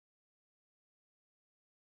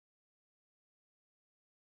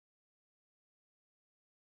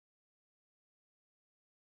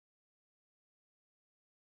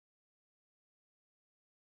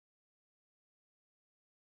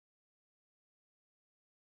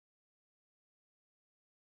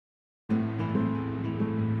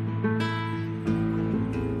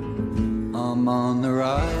I'm on the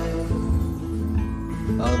ride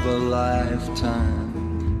of a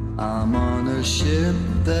lifetime. I'm on a ship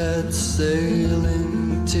that's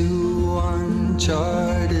sailing to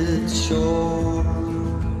uncharted shore,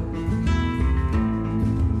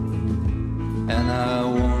 and I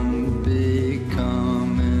won't be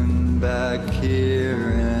coming back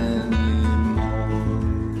here anymore.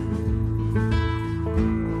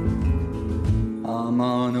 I'm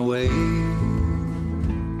on a wave,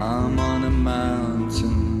 I'm on a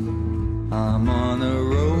mountain, I'm on a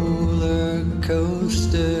roller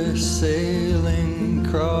coaster sailing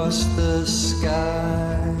across the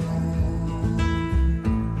sky,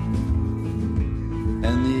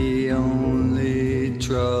 and the only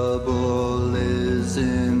trouble is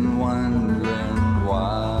in wondering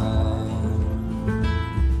why.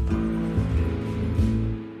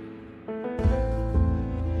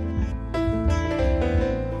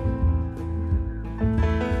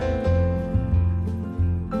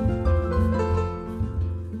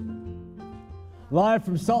 Live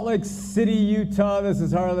from Salt Lake City, Utah, this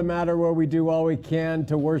is Heart of the Matter, where we do all we can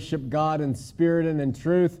to worship God in spirit and in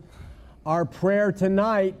truth. Our prayer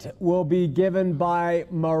tonight will be given by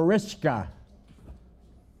Mariska.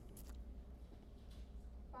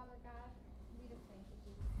 Father God, we just thank you,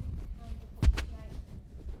 Jesus. We come before you tonight,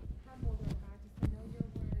 humble, Lord God, just to know your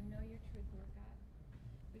word and know your truth, Lord God.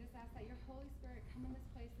 We just ask that your Holy Spirit come in this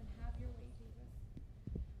place and have your way, Jesus.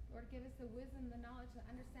 Lord, give us the wisdom, the knowledge, the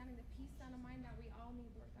understanding, the peace, sound of mind that we all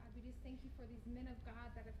need, Lord God. We just thank you for these men of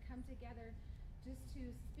God that have come together just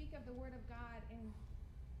to speak of the word of God and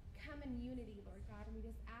come in unity, Lord God. And we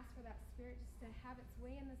just ask for that spirit just to have its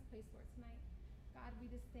way in this place, Lord, tonight. God,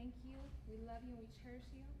 we just thank you. We love you and we cherish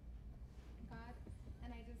you, God.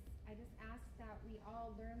 And I just ask that we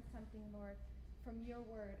all learn something, Lord, from your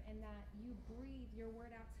word, and that you breathe your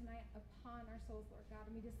word out tonight upon our souls, Lord God.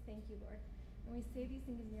 And we just thank you, Lord. And we say these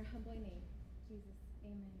things in your humble name, Jesus.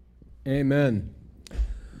 Amen. Amen.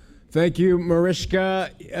 Thank you,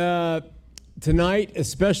 Mariska. Tonight,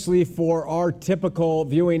 especially for our typical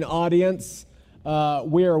viewing audience,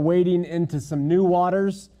 we are wading into some new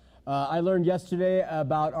waters. I learned yesterday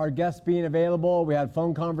about our guest being available. We had a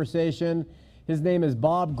phone conversation. His name is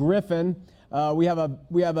Bob Griffin. We have a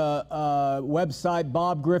website,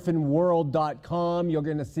 bobgriffinworld.com. You're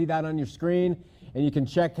going to see that on your screen, and you can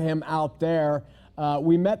check him out there.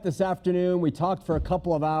 We met this afternoon. We talked for a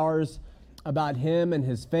couple of hours about him and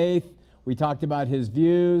his faith. We talked about his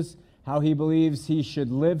views, how he believes he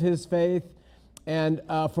should live his faith. And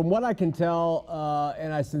from what I can tell,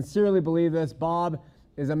 and I sincerely believe this, Bob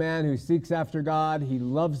is a man who seeks after God. He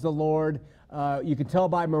loves the Lord. You can tell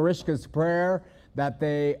by Mariska's prayer that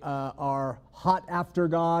they are hot after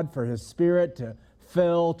God, for his spirit to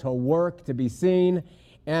fill, to work, to be seen.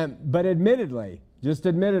 But admittedly,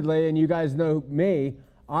 and you guys know me,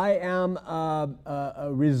 I am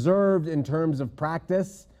reserved in terms of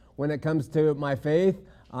practice when it comes to my faith.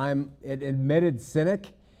 I'm an admitted cynic,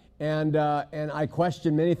 and I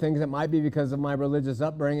question many things. It might be because of my religious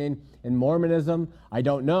upbringing in Mormonism. I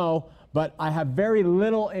don't know, but I have very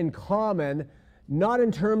little in common, not in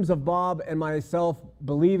terms of Bob and myself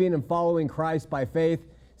believing and following Christ by faith,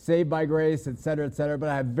 saved by grace, etc., but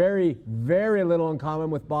I have very, very little in common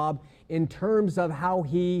with Bob in terms of how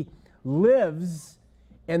he lives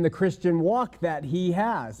and the Christian walk that he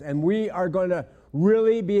has. And we are going to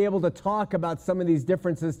really be able to talk about some of these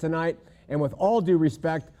differences tonight. And with all due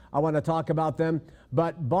respect, I want to talk about them.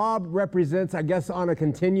 But Bob represents, I guess, on a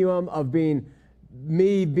continuum of being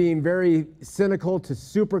very cynical to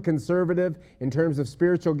super conservative in terms of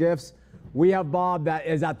spiritual gifts. We have Bob that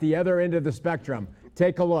is at the other end of the spectrum.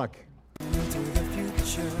 Take a look.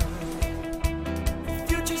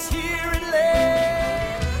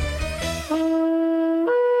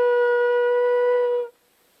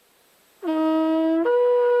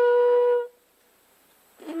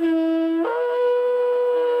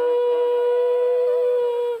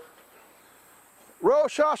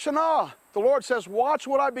 Rosh Hashanah. The Lord says, watch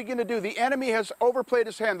what I begin to do. The enemy has overplayed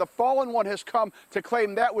his hand. The fallen one has come to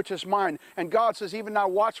claim that which is mine. And God says, even now,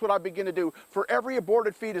 watch what I begin to do. For every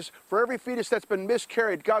aborted fetus, for every fetus that's been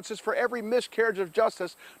miscarried, God says, for every miscarriage of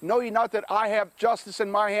justice, know ye not that I have justice in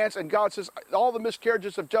my hands? And God says, all the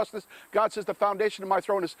miscarriages of justice, God says, the foundation of my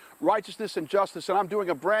throne is righteousness and justice. And I'm doing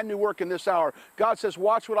a brand new work in this hour. God says,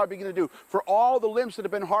 watch what I begin to do. For all the limbs that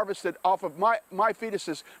have been harvested off of my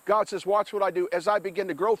fetuses, God says, watch what I do as I begin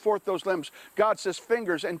to grow forth those limbs. God says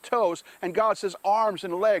fingers and toes, and God says arms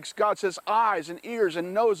and legs. God says eyes and ears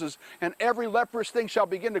and noses, and every leprous thing shall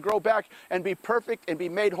begin to grow back and be perfect and be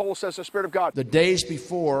made whole, says the Spirit of God. The days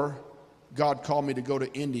before God called me to go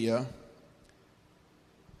to India,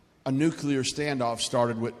 a nuclear standoff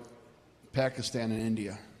started with Pakistan and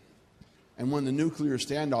India. And when the nuclear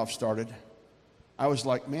standoff started, I was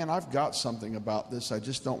like, man, I've got something about this. I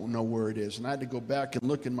just don't know where it is. And I had to go back and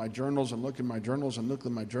look in my journals and look in my journals and look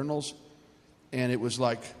in my journals. And it was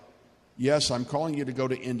like, yes, I'm calling you to go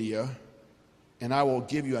to India, and I will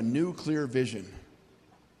give you a new clear vision.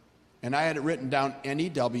 And I had it written down,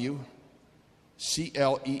 NEWCLEAR,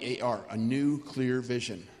 a new clear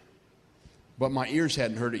vision. But my ears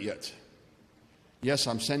hadn't heard it yet. Yes,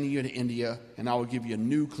 I'm sending you to India, and I will give you a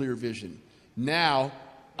new clear vision. Now,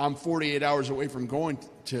 I'm 48 hours away from going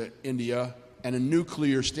to India, and a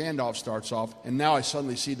nuclear standoff starts off, and now I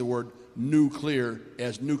suddenly see the word nuclear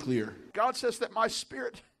as nuclear. God says that my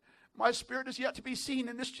spirit is yet to be seen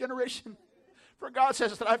in this generation. For God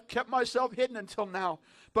says that I've kept myself hidden until now.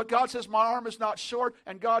 But God says my arm is not short.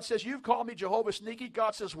 And God says, you've called me Jehovah Sneaky.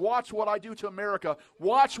 God says, watch what I do to America.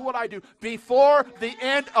 Watch what I do before the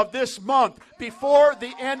end of this month. Before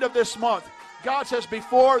the end of this month. God says,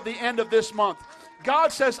 before the end of this month.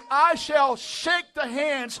 God says, I shall shake the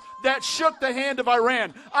hands that shook the hand of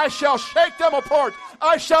Iran. I shall shake them apart.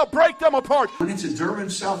 I shall break them apart. I went into Durban,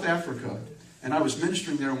 South Africa, and I was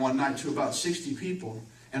ministering there one night to about 60 people.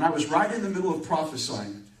 And I was right in the middle of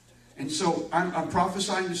prophesying. And so I'm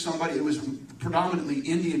prophesying to somebody. It was predominantly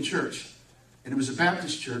Indian church. And it was a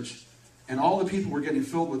Baptist church. And all the people were getting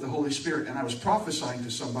filled with the Holy Spirit. And I was prophesying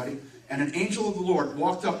to somebody. And an angel of the Lord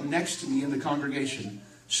walked up next to me in the congregation,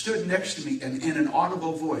 stood next to me, and in an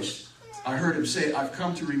audible voice, I heard him say, I've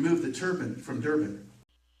come to remove the turban from Durban.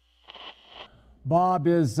 Bob,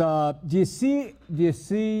 do you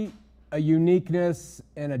see a uniqueness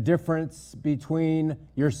and a difference between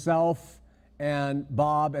yourself and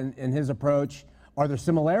Bob and his approach? Are there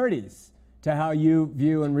similarities to how you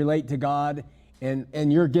view and relate to God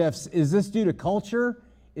and your gifts? Is this due to culture?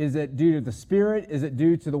 Is it due to the Spirit? Is it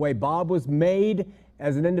due to the way Bob was made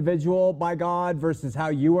as an individual by God versus how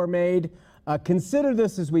you are made? Consider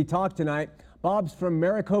this as we talk tonight. Bob's from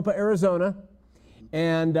Maricopa, Arizona.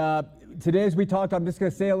 And today as we talk, I'm just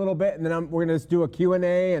going to say a little bit, and then we're going to do a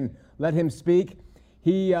Q&A and let him speak.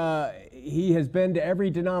 He has been to every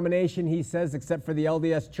denomination, he says, except for the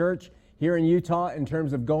LDS Church here in Utah in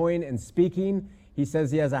terms of going and speaking. He says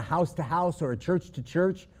he has a house-to-house or a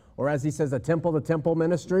church-to-church, or as he says, a temple-to-temple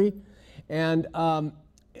ministry. And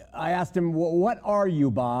I asked him, well, what are you,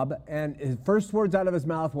 Bob? And his first words out of his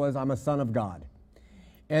mouth was, I'm a son of God.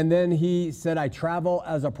 And then he said, I travel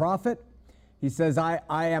as a prophet. He says, I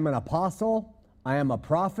am an apostle. I am a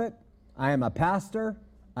prophet. I am a pastor.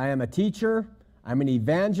 I am a teacher. I'm an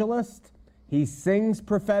evangelist. He sings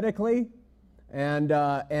prophetically,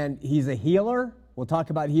 and he's a healer. We'll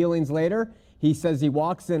talk about healings later. He says he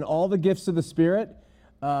walks in all the gifts of the Spirit.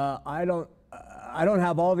 I don't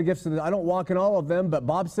have all the gifts of I don't walk in all of them, but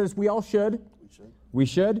Bob says we all should. We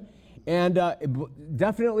should. And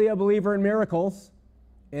definitely a believer in miracles.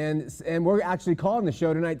 And we're actually calling the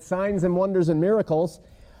show tonight Signs and Wonders and Miracles.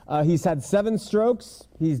 He's had 7 strokes.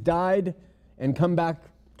 He's died and come back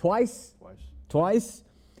twice.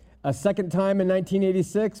 A second time in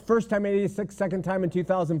 1986, first time in 86, second time in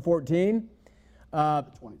 2014.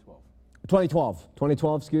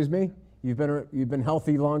 2012, excuse me. You've been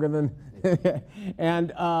healthy longer than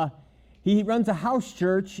and he runs a house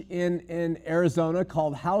church in Arizona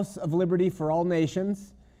called House of Liberty for All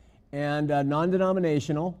Nations, and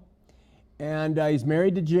non-denominational. And he's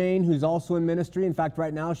married to Jane, who's also in ministry. In fact,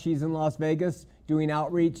 right now she's in Las Vegas doing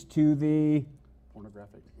outreach to the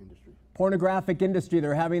pornographic industry.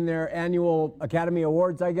 They're having their annual Academy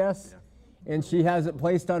Awards, I guess. Yeah. And she has it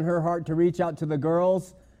placed on her heart to reach out to the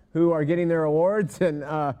girls who are getting their awards and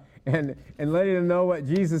letting them know what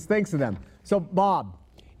Jesus thinks of them. So, Bob,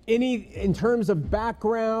 in terms of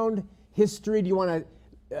background, history, do you want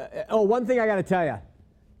to? One thing I got to tell you,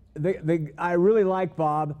 I really like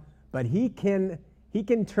Bob, but he can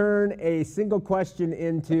turn a single question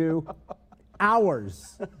into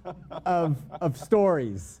hours of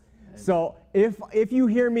stories. So if you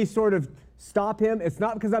hear me sort of stop him, it's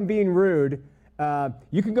not because I'm being rude.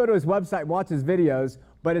 You can go to his website and watch his videos,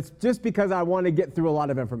 but it's just because I want to get through a lot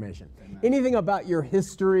of information. Amen. Anything about your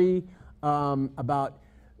history, about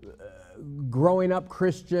growing up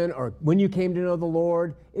Christian, or when you came to know the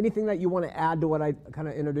Lord, anything that you want to add to what I kind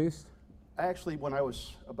of introduced? Actually, when I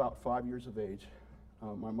was about 5 years of age,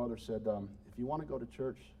 my mother said, if you want to go to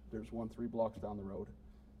church, there's one 3 blocks down the road.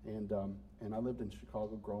 And I lived in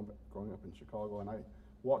Chicago, growing up in Chicago, and I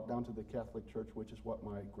walked down to the Catholic Church, which is what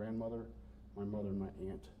my grandmother, my mother, and my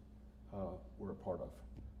aunt were a part of.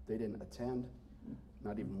 They didn't attend,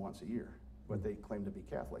 not even once a year, but they claimed to be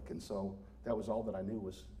Catholic. And so that was all that I knew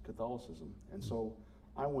was Catholicism. And so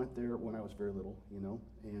I went there when I was very little,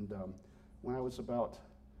 and when I was about,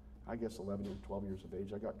 I guess, 11 or 12 years of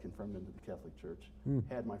age, I got confirmed into the Catholic Church.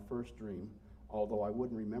 Had my first dream, although I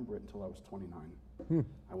wouldn't remember it until I was 29.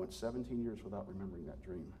 I went 17 years without remembering that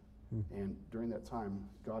dream. And during that time,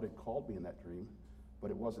 God had called me in that dream, but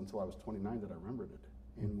it wasn't until I was 29 that I remembered it.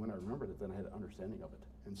 And when I remembered it, then I had an understanding of it.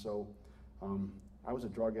 And so I was a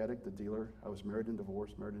drug addict, a dealer. I was married and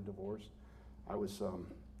divorced. I was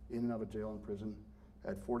in and out of jail and prison. I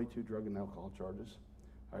had 42 drug and alcohol charges.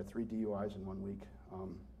 I had 3 DUIs in 1 week.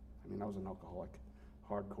 I was an alcoholic,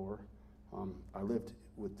 hardcore. I lived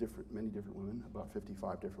with many different women, about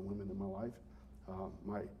 55 different women in my life.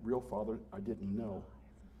 My real father, I didn't know,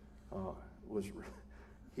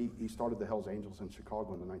 he started the Hells Angels in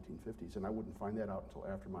Chicago in the 1950s, and I wouldn't find that out until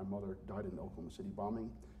after my mother died in the Oklahoma City bombing,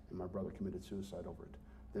 and my brother committed suicide over it.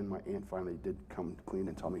 Then my aunt finally did come clean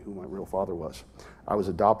and tell me who my real father was. I was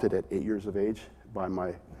adopted at 8 years of age by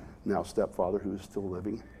my now stepfather, who is still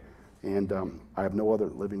living, and I have no other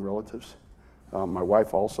living relatives. My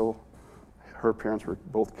wife also, her parents were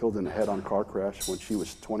both killed in a head-on car crash when she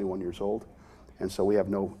was 21 years old, and so we have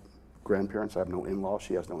no grandparents. I have no in-laws.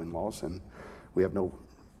 She has no in-laws, and we have no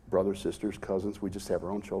brothers, sisters, cousins. We just have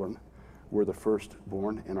our own children. We're the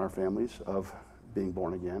firstborn in our families of being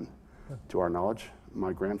born again, to our knowledge.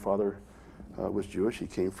 My grandfather was Jewish. He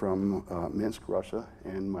came from Minsk, Russia,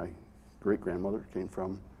 and my great-grandmother came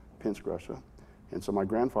from Pinsk, Russia. And so my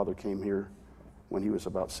grandfather came here when he was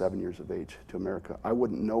about 7 years of age to America. I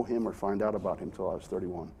wouldn't know him or find out about him until I was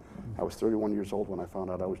 31. I was 31 years old when I found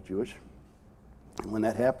out I was Jewish. And when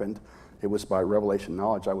that happened, it was by revelation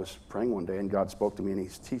knowledge. I was praying one day, and God spoke to me, and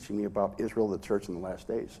he's teaching me about Israel, the church in the last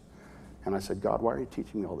days. And I said, God, why are you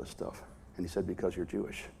teaching me all this stuff? And he said, because you're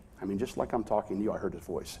Jewish. I mean, just like I'm talking to you, I heard his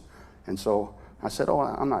voice. And so I said, oh,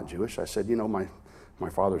 I'm not Jewish. I said, my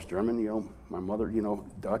father's German, my mother,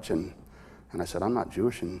 Dutch. And I said, I'm not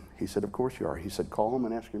Jewish. And he said, of course you are. He said, call home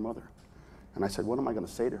and ask your mother. And I said, what am I going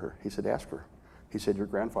to say to her? He said, ask her. He said, your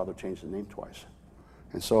grandfather changed his name twice.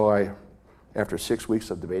 And so after 6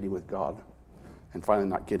 weeks of debating with God, and finally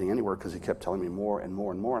not getting anywhere because he kept telling me more and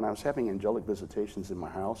more and more, and I was having angelic visitations in my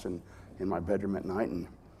house and in my bedroom at night,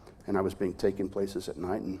 and I was being taken places at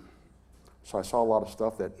night, and so I saw a lot of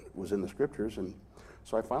stuff that was in the scriptures, and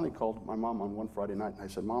so I finally called my mom on one Friday night, and I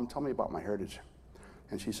said, Mom, tell me about my heritage.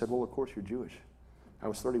 And she said, well, of course you're Jewish. I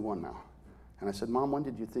was 31 now. And I said, Mom, when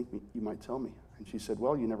did you think you might tell me? And she said,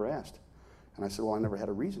 well, you never asked. And I said, well, I never had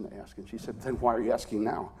a reason to ask. And she said, then why are you asking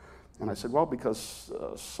now? And I said, well, because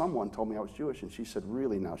someone told me I was Jewish. And she said,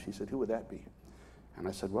 really now? She said, who would that be? And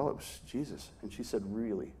I said, well, it was Jesus. And she said,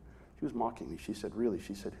 really? She was mocking me. She said, really?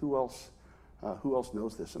 She said, who else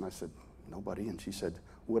knows this? And I said, nobody. And she said,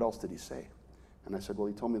 what else did he say? And I said, well,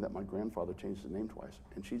 he told me that my grandfather changed his name twice.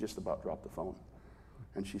 And she just about dropped the phone.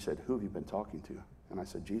 And she said, who have you been talking to? And I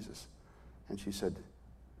said, Jesus. And she said,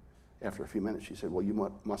 after a few minutes, she said, well,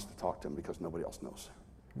 you must have talked to him because nobody else knows.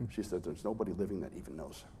 She said, there's nobody living that even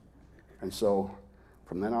knows. And so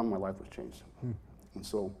from then on, my life was changed. And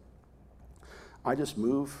so I just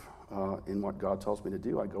move in what God tells me to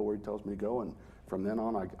do. I go where he tells me to go. And from then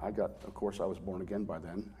on, I got, of course, I was born again by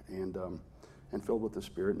then and filled with the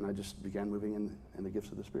Spirit. And I just began moving in the gifts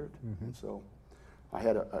of the Spirit. And so I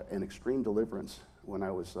had an extreme deliverance when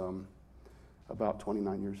I was about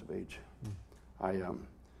 29 years of age. I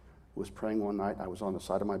was praying one night. I was on the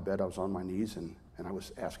side of my bed. I was on my knees, and I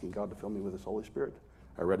was asking God to fill me with his Holy Spirit.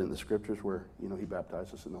 I read in the scriptures where, he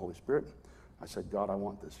baptized us in the Holy Spirit. I said, God, I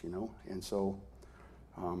want this, And so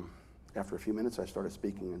after a few minutes, I started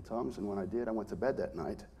speaking in tongues. And when I did, I went to bed that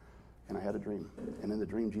night, and I had a dream. And in the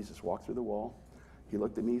dream, Jesus walked through the wall. He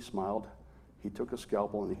looked at me, smiled. He took a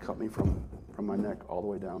scalpel, and he cut me from my neck all the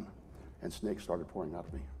way down. And snakes started pouring out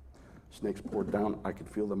of me. Snakes poured down. I could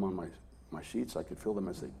feel them on my sheets. I could feel them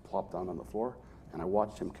as they plopped down on the floor. And I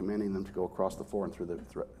watched him commanding them to go across the floor and through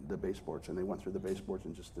the baseboards. And they went through the baseboards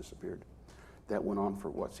and just disappeared. That went on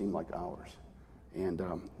for what seemed like hours. And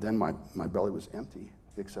then my belly was empty,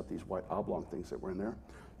 except these white oblong things that were in there.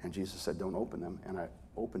 And Jesus said, don't open them. And I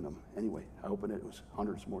opened them anyway. I opened it. It was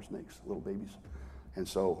hundreds more snakes, little babies. And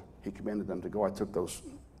so he commanded them to go. I took those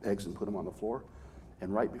eggs and put them on the floor.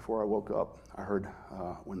 And right before I woke up, I heard,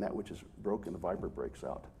 when that which is broken, the viper breaks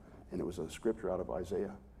out. And it was a scripture out of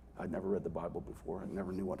Isaiah. I'd never read the Bible before. I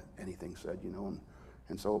never knew what anything said,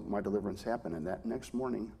 And so my deliverance happened. And that next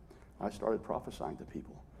morning, I started prophesying to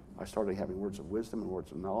people. I started having words of wisdom and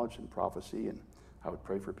words of knowledge and prophecy. And I would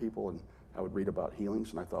pray for people, and I would read about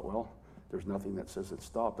healings. And I thought, well, there's nothing that says it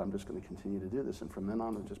stopped. I'm just going to continue to do this. And from then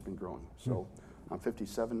on, I've just been growing. So I'm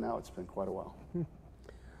 57 now. It's been quite a while.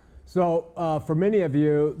 So for many of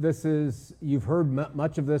you, you've heard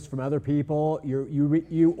much of this from other people.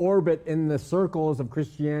 You orbit in the circles of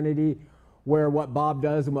Christianity where what Bob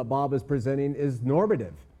does and what Bob is presenting is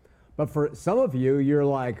normative. But for some of you, you're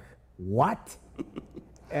like, what?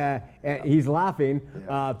 And he's laughing.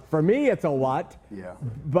 Yeah. For me, it's a what? Yeah.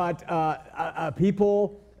 But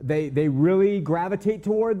people, they really gravitate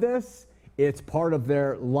toward this. It's part of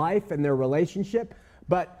their life and their relationship.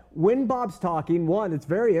 But when Bob's talking, one, it's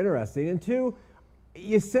very interesting. And two,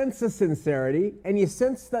 you sense the sincerity and you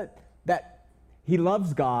sense that he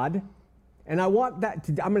loves God. And I want that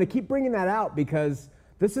I'm going to keep bringing that out because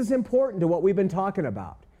this is important to what we've been talking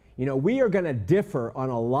about. You know, we are going to differ on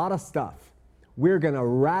a lot of stuff. We're going to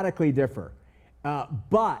radically differ.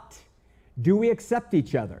 But do we accept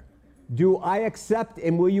each other? Do I accept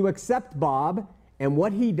and will you accept Bob and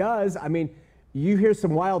what he does? I mean, you hear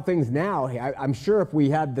some wild things now. I'm sure if we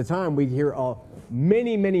had the time, we'd hear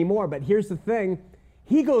many, many more. But here's the thing.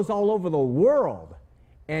 He goes all over the world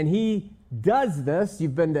and he does this.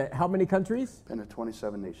 You've been to how many countries? Been to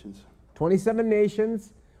 27 nations. 27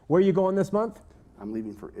 nations. Where are you going this month? I'm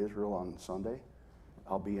leaving for Israel on Sunday.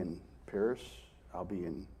 I'll be in Paris. I'll be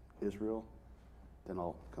in Israel. Then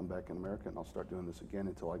I'll come back in America and I'll start doing this again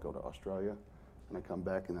until I go to Australia. And I come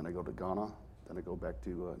back and then I go to Ghana. Then I go back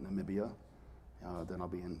to Namibia. Then I'll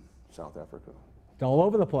be in South Africa. It's all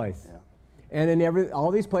over the place. Yeah. And in all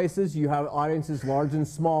these places, you have audiences large and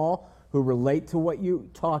small who relate to what you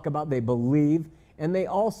talk about. They believe, and they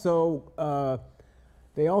also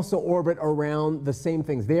orbit around the same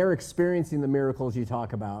things. They are experiencing the miracles you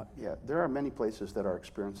talk about. Yeah, there are many places that are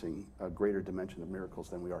experiencing a greater dimension of miracles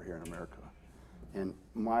than we are here in America. And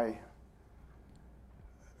my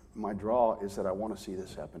draw is that I want to see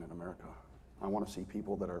this happen in America. I want to see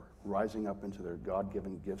people that are rising up into their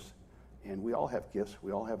God-given gifts. And we all have gifts.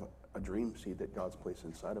 We all have a dream seed that God's placed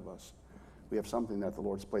inside of us. We have something that the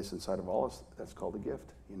Lord's placed inside of all of us that's called a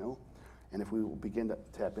gift, you know? And if we will begin to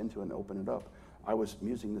tap into it and open it up. I was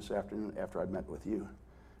musing this afternoon after I'd met with you.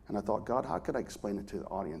 And I thought, God, how could I explain it to the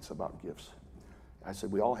audience about gifts? I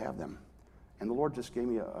said, we all have them. And the Lord just gave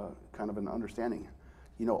me a kind of an understanding.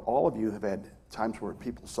 You know, all of you have had times where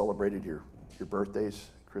people celebrated your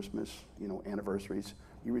birthdays, Christmas, you know, anniversaries.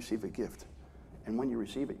 You receive a gift. And when you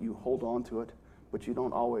receive it, you hold on to it, but you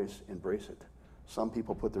don't always embrace it. Some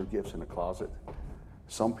people put their gifts in a closet.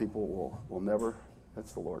 Some people will never.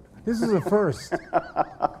 That's the Lord. This is a first.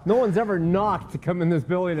 No one's ever knocked to come in this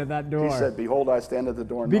building at that door. He said, behold, I stand at the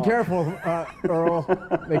door and Be knock. careful, Earl.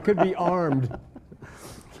 They could be armed.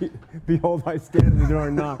 Behold, I stand at the door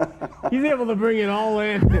and knock. He's able to bring it all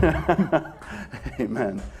in.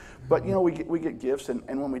 Amen. But, you know, we get gifts, and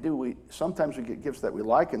when we do, sometimes we get gifts that we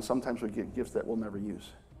like, and sometimes we get gifts that we'll never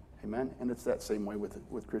use. Amen? And it's that same way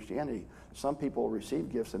with Christianity. Some people receive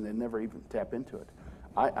gifts, and they never even tap into it.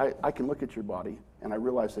 I can look at your body, and I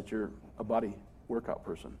realize that you're a body workout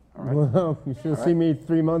person, all right? Well, you should have seen me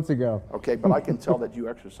 3 months ago. Okay, but I can tell that you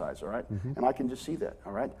exercise, all right? And I can just see that,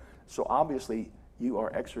 all right? So obviously, you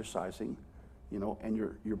are exercising, you know, and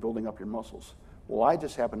you're building up your muscles. Well, I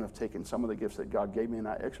just happen to have taken some of the gifts that God gave me, and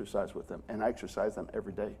I exercise with them, and I exercise them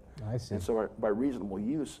every day. I see. And so by reasonable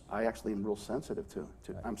use, I actually am real sensitive to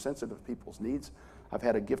I'm sensitive to people's needs. I've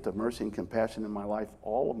had a gift of mercy and compassion in my life,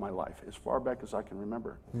 all of my life, as far back as I can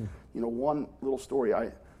remember. You know, one little story,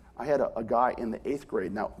 I had a guy in the 8th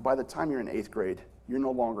grade. Now, by the time you're in 8th grade, you're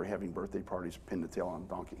no longer having birthday parties pinned to tail on a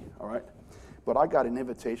donkey, all right? But I got an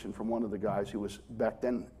invitation from one of the guys who was back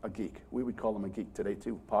then a geek. We would call him a geek today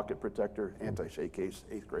too. Pocket protector, anti-shake case,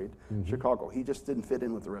 8th grade, Chicago. He just didn't fit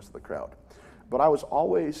in with the rest of the crowd. But I was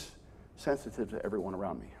always sensitive to everyone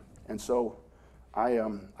around me. And so I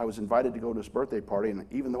was invited to go to his birthday party, and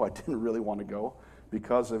even though I didn't really want to go,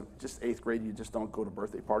 because of just 8th grade, you just don't go to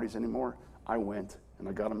birthday parties anymore, I went, and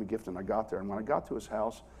I got him a gift, and I got there. And when I got to his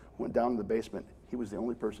house, went down to the basement, he was the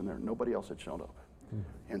only person there. Nobody else had shown up.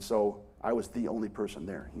 And so I was the only person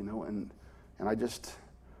there, you know, and I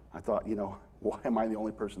thought, you know, why am I the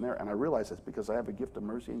only person there? And I realized it's because I have a gift of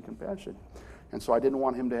mercy and compassion. And so I didn't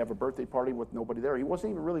want him to have a birthday party with nobody there. He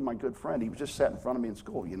wasn't even really my good friend. He was just sat in front of me in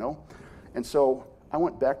school, you know. And so I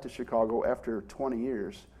went back to Chicago after 20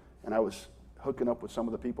 years, and I was hooking up with some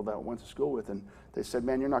of the people that I went to school with, and they said,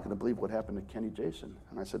 man, you're not going to believe what happened to Kenny Jason.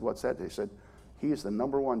 And I said, what's that? They said, he is the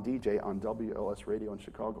 #1 DJ on WLS radio in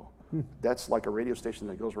Chicago. That's like a radio station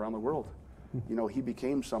that goes around the world. You know, he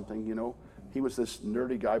became something, you know. He was this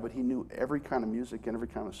nerdy guy, but he knew every kind of music and every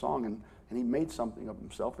kind of song, and he made something of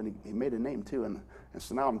himself, and he made a name too. And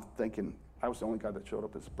so now I'm thinking, I was the only guy that showed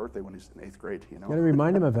up at his birthday when he's in 8th grade, you know. Got to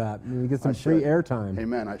remind him of that. You get some free airtime.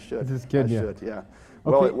 Amen, I should. Just kidding I you. should, yeah.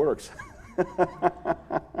 Well, Okay. it works.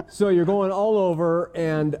 So you're going all over,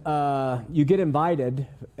 and you get invited,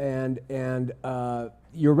 and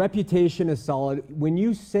your reputation is solid. When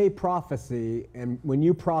you say prophecy and when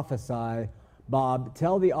you prophesy, Bob,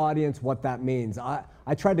 tell the audience what that means. I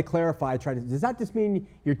tried to clarify. Does that just mean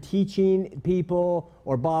you're teaching people,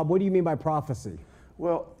 or Bob, what do you mean by prophecy?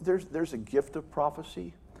 Well, there's a gift of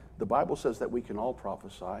prophecy. The Bible says that we can all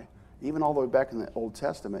prophesy. Even all the way back in the Old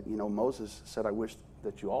Testament, Moses said, I wish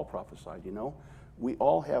that you all prophesied, We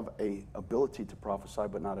all have a ability to prophesy,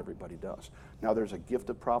 but not everybody does. Now, there's a gift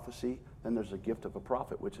of prophecy, then there's a gift of a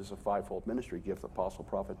prophet, which is a fivefold ministry gift: apostle,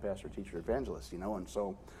 prophet, pastor, teacher, evangelist, And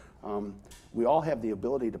so we all have the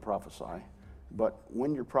ability to prophesy, but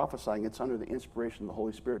when you're prophesying, it's under the inspiration of the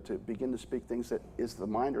Holy Spirit to begin to speak things that is the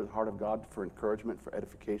mind or the heart of God for encouragement, for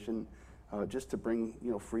edification, just to bring,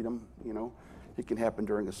 freedom, It can happen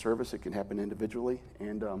during a service, it can happen individually,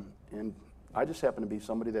 and I just happen to be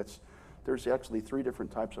somebody there's actually 3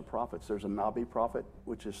 different types of prophets. There's a Nabi prophet,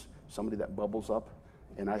 which is somebody that bubbles up,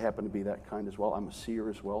 and I happen to be that kind as well. I'm a seer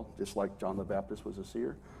as well, just like John the Baptist was a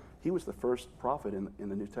seer. He was the first prophet in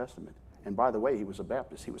the New Testament. And by the way, he was a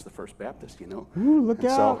Baptist. He was the first Baptist, Ooh, look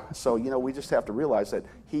out. So, we just have to realize that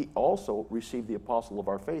he also received the apostle of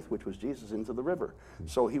our faith, which was Jesus, into the river.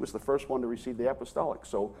 So he was the first one to receive the apostolic.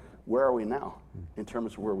 So where are we now in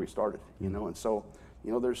terms of where we started, And so,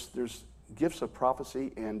 there's gifts of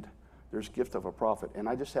prophecy and there's gift of a prophet. And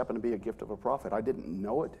I just happen to be a gift of a prophet. I didn't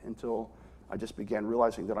know it until I just began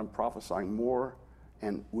realizing that I'm prophesying more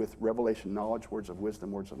and with revelation knowledge, words of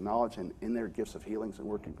wisdom, words of knowledge, and in their gifts of healings and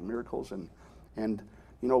working miracles. And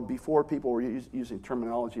before people were using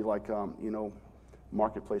terminology like,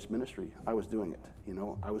 marketplace ministry, I was doing it.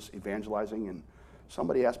 I was evangelizing, and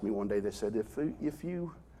somebody asked me one day, they said, do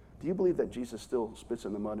you believe that Jesus still spits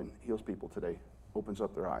in the mud and heals people today, opens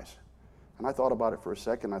up their eyes? And I thought about it for a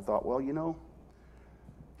second. I thought, well,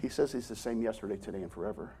 he says he's the same yesterday, today, and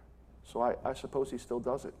forever. So I suppose he still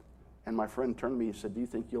does it. And my friend turned to me and said, do you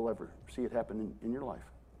think you'll ever see it happen in your life?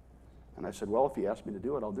 And I said, well, if he asked me to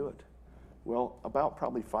do it, I'll do it. Well, about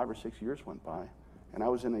probably 5 or 6 years went by, and I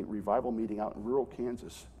was in a revival meeting out in rural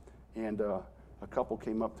Kansas, and a couple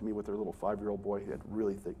came up to me with their little 5-year-old boy. He had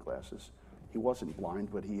really thick glasses. He wasn't blind,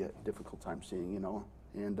 but he had a difficult time seeing,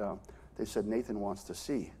 And they said, Nathan wants to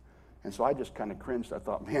see. And so I just kind of cringed. I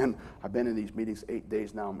thought, man, I've been in these meetings 8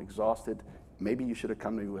 days now. I'm exhausted. Maybe you should have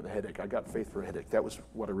come to me with a headache. I got faith for a headache. That was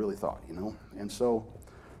what I really thought, And so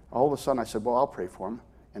all of a sudden I said, well, I'll pray for him.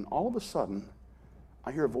 And all of a sudden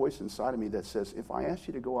I hear a voice inside of me that says, if I asked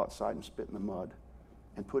you to go outside and spit in the mud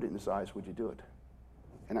and put it in his eyes, would you do it?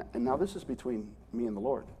 And now this is between me and the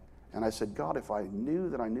Lord. And I said, God, if I knew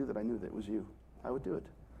that it was you, I would do it.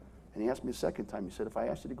 And he asked me a second time. He said, if I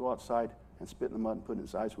asked you to go outside and spit in the mud and put it in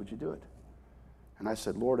his eyes, would you do it? And I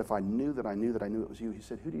said, Lord, if I knew that it was you. He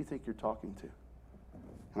said, who do you think you're talking to?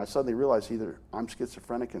 And I suddenly realized either I'm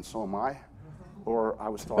schizophrenic and so am I, or I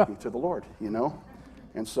was talking to the Lord,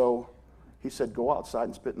 And so he said, go outside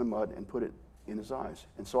and spit in the mud and put it in his eyes.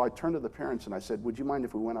 And so I turned to the parents and I said, would you mind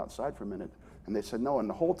if we went outside for a minute? And they said, no. And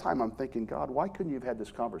the whole time I'm thinking, God, why couldn't you have had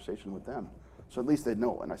this conversation with them? So at least they'd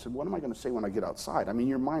know. And I said, what am I going to say when I get outside? I mean,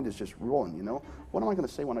 your mind is just rolling, What am I going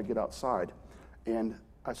to say when I get outside? And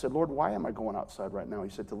I said, Lord, why am I going outside right now?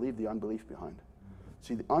 He said, to leave the unbelief behind.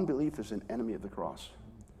 See, the unbelief is an enemy of the cross.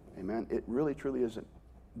 Amen. It really, truly isn't.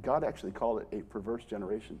 God actually called it a perverse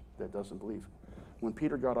generation that doesn't believe. When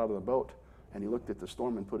Peter got out of the boat and he looked at the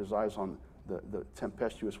storm and put his eyes on the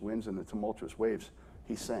tempestuous winds and the tumultuous waves,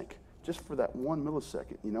 he sank. Just for that 1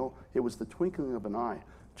 millisecond, it was the twinkling of an eye.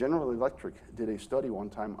 General Electric did a study one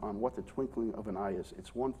time on what the twinkling of an eye is.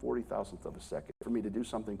 It's 1/40,000th of a second for me to do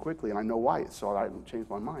something quickly, and I know why. So I changed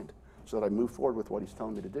my mind, so that I move forward with what he's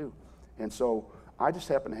telling me to do. And so I just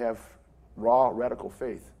happen to have raw, radical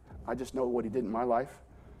faith. I just know what he did in my life.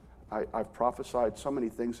 I've prophesied so many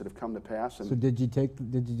things that have come to pass. And so did you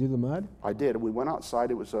do the mud? I did. We went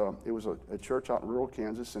outside. It was a church out in rural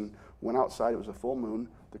Kansas, and went outside. It was a full moon.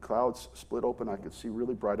 The clouds split open. I could see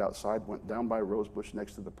really bright outside. Went down by a rose bush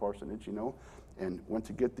next to the parsonage, and went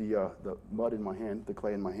to get the mud in my hand, the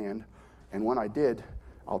clay in my hand. And when I did,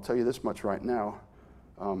 I'll tell you this much right now.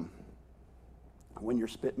 When your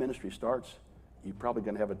spit ministry starts, you're probably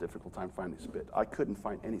going to have a difficult time finding spit. I couldn't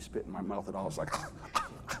find any spit in my mouth at all.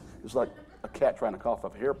 It was like a cat trying to cough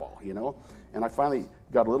up a hairball, And I finally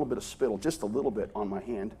got a little bit of spittle, just a little bit, on my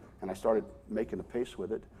hand, and I started making a paste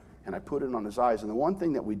with it, and I put it on his eyes. And the one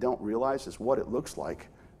thing that we don't realize is what it looks like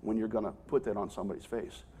when you're going to put that on somebody's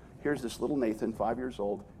face. here's this little Nathan, 5 years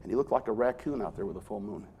old, and he looked like a raccoon out there with a full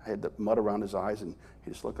moon. I had the mud around his eyes, and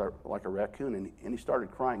he just looked like a raccoon, and he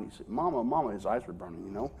started crying. He said, Mama, Mama, his eyes were burning,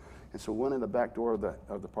 you know. And so went in the back door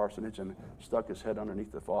of the parsonage and stuck his head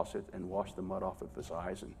underneath the faucet and washed the mud off of his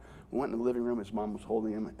eyes. And we went in the living room. His mom was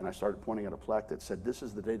holding him, and I started pointing at a plaque that said, "This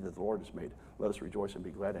is the day that the Lord has made. Let us rejoice and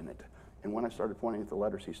be glad in it." And when I started pointing at the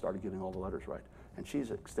letters, he started getting all the letters right. And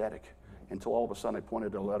she's ecstatic until all of a sudden I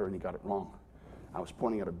pointed at a letter and he got it wrong. I was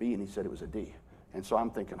pointing at a B and he said it was a D. And so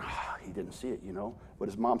I'm thinking, he didn't see it, you know. But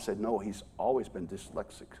his mom said, no, he's always been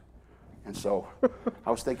dyslexic. And so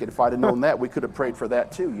I was thinking if I'd have known that, we could have prayed for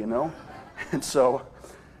that too, you know. And so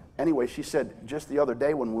anyway, she said just the other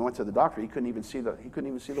day when we went to the doctor, he couldn't even see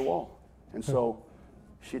the wall. And so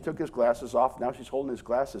she took his glasses off. Now she's holding his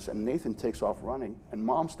glasses, and Nathan takes off running, and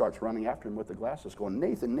Mom starts running after him with the glasses, going,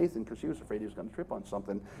 Nathan, Nathan, because she was afraid he was going to trip on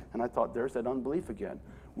something. And I thought, there's that unbelief again.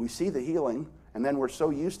 We see the healing, and then we're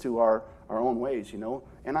so used to our own ways, you know.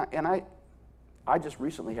 And I just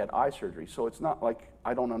recently had eye surgery, so it's not like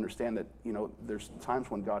I don't understand that, you know, there's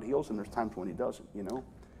times when God heals and there's times when he doesn't, you know.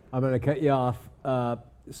 I'm going to cut you off.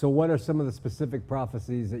 So what are some of the specific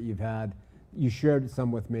prophecies that you've had? You shared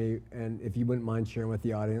some with me, and if you wouldn't mind sharing with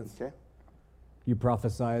the audience. Okay. You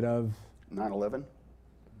prophesied of? 9/11.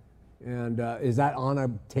 And is that on a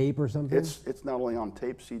tape or something? It's not only on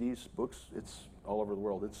tape, CDs, books, it's all over the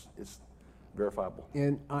world. It's verifiable.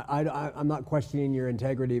 And I'm not questioning your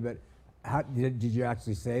integrity, but how, did you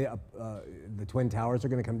actually say the Twin Towers are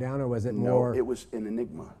going to come down, or was it more? No, it was an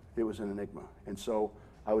enigma. It was an enigma. And so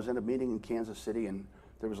I was in a meeting in Kansas City, and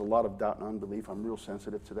there was a lot of doubt and unbelief. I'm real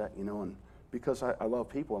sensitive to that, you know, and because I love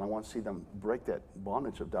people and I want to see them break that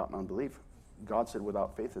bondage of doubt and unbelief. God said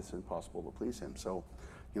without faith it's impossible to please him. So,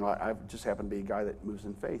 you know, I just happen to be a guy that moves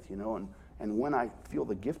in faith, you know, and when I feel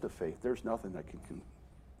the gift of faith, there's nothing that can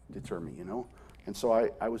deter me, you know. And so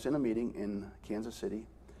I was in a meeting in Kansas City,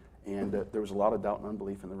 and there was a lot of doubt and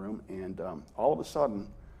unbelief in the room, and all of a sudden,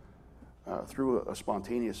 through a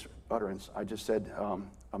spontaneous utterance, I just said,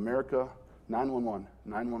 America, 911,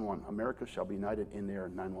 911, America shall be united in the air,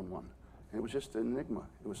 911. And it was just an enigma.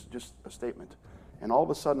 It was just a statement. And all of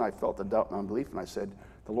a sudden, I felt the doubt and unbelief, and I said,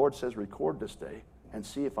 the Lord says, record this day and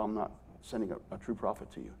see if I'm not sending a true prophet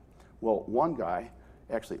to you. Well, one guy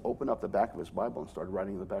actually opened up the back of his Bible and started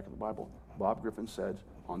writing in the back of the Bible, Bob Griffin said,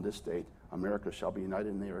 on this date, America shall be united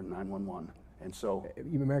in the air, 911. And so...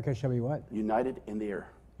 America shall be what? United in the air.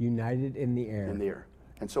 United in the air. In the air.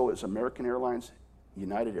 And so it's American Airlines,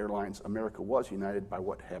 United Airlines. America was united by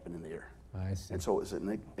what happened in the air. I see. And so it was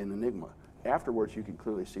an enigma. Afterwards, you can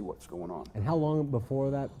clearly see what's going on. And how long before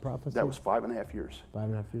that prophecy? That was 5.5 years. 5.5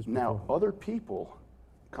 years before. Now, other people,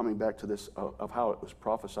 coming back to this of how it was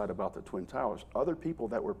prophesied about the Twin Towers, other people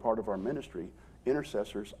that were part of our ministry,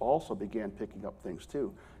 intercessors, also began picking up things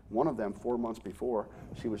too. One of them, 4 months before,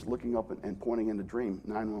 she was looking up and pointing in the dream,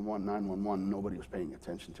 911, 911, nobody was paying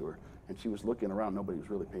attention to her. And she was looking around, nobody was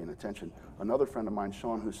really paying attention. Another friend of mine,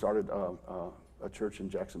 Sean, who started a church in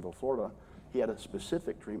Jacksonville, Florida, he had a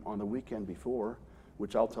specific dream on the weekend before,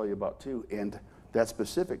 which I'll tell you about too. And that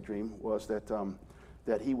specific dream was that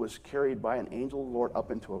that he was carried by an angel of the Lord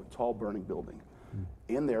up into a tall burning building.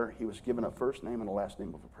 In there, he was given a first name and a last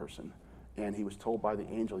name of a person. And he was told by the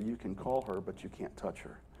angel, you can call her, but you can't touch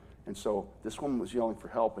her. And so this woman was yelling for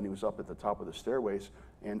help, and he was up at the top of the stairways,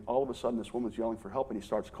 and all of a sudden this woman's yelling for help, and he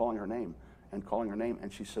starts calling her name,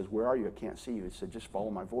 and she says, where are you? I can't see you. He said, just follow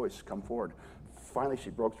my voice, come forward. Finally, she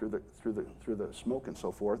broke through the smoke and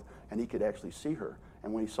so forth, and he could actually see her.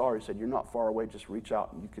 And when he saw her, he said, you're not far away, just reach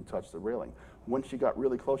out and you can touch the railing. When she got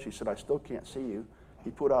really close, she said, I still can't see you. He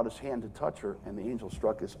put out his hand to touch her, and the angel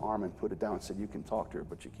struck his arm and put it down and said, you can talk to her,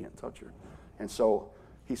 but you can't touch her. And so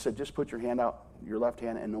he said, just put your hand out, your left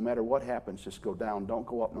hand, and no matter what happens, just go down. Don't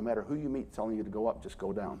go up. No matter who you meet telling you to go up, just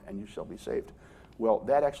go down, and you shall be saved. Well,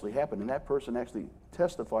 that actually happened, and that person actually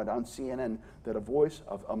testified on CNN that a voice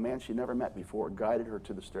of a man she never met before guided her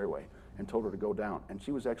to the stairway and told her to go down. And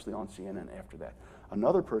she was actually on CNN after that.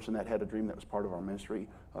 Another person that had a dream that was part of our ministry,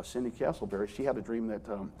 Cindy Castleberry, she had a dream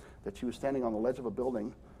that she was standing on the ledge of a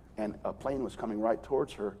building, and a plane was coming right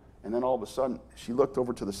towards her. And then all of a sudden, she looked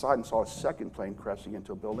over to the side and saw a second plane crashing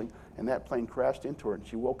into a building, and that plane crashed into her, and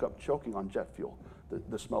she woke up choking on jet fuel,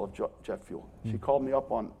 the smell of jet fuel. She called me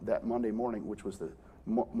up on that Monday morning, which was the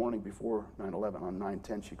morning before 9/11, on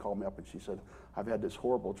 9/10, she called me up and she said, I've had this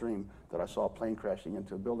horrible dream that I saw a plane crashing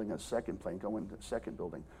into a building, a second plane go into the second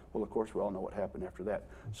building. Well, of course, we all know what happened after that.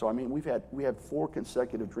 So, I mean, we had 4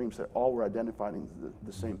 consecutive dreams that all were identifying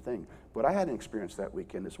the same thing. But I had an experience that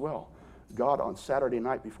weekend as well. God, on Saturday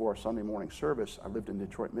night before our Sunday morning service, I lived in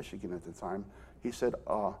Detroit, Michigan at the time, he said,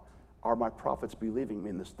 are my prophets believing me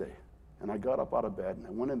in this day? And I got up out of bed, and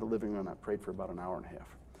I went in the living room, and I prayed for about an hour and a half.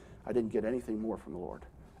 I didn't get anything more from the Lord.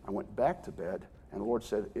 I went back to bed, and the Lord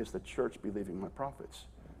said, is the church believing my prophets?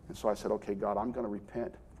 And so I said, okay, God, I'm going to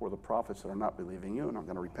repent for the prophets that are not believing you, and I'm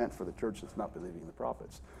going to repent for the church that's not believing the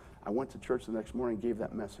prophets. I went to church the next morning and gave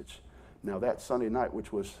that message. Now, that Sunday night,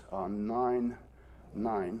 which was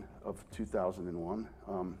 9/9 of 2001,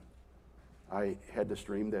 I had this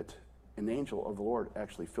dream that an angel of the Lord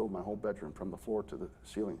actually filled my whole bedroom from the floor to the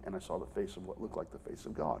ceiling, and I saw the face of what looked like the face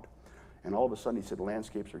of God. And all of a sudden, he said,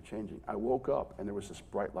 landscapes are changing. I woke up, and there was this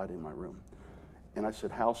bright light in my room. And I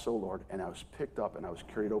said, how so, Lord? And I was picked up, and I was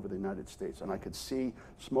carried over the United States. And I could see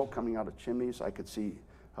smoke coming out of chimneys. I could see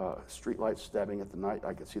street lights stabbing at the night.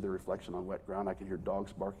 I could see the reflection on wet ground. I could hear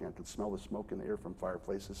dogs barking. I could smell the smoke in the air from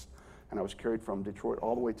fireplaces. And I was carried from Detroit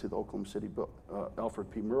all the way to the Oklahoma City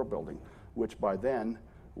Alfred P. Murrah building, which by then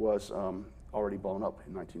was already blown up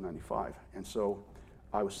in 1995. And so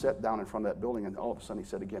I was set down in front of that building, and all of a sudden he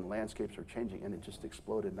said again, landscapes are changing, and it just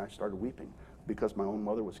exploded, and I started weeping because my own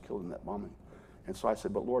mother was killed in that bombing. And so I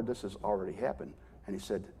said, but Lord, this has already happened. And he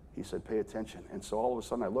said, pay attention. And so all of a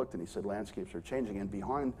sudden I looked, and he said, landscapes are changing. And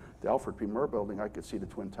behind the Alfred P. Murrah building, I could see the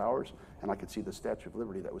Twin Towers, and I could see the Statue of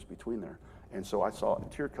Liberty that was between there. And so I saw a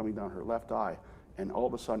tear coming down her left eye, and all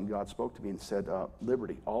of a sudden God spoke to me and said,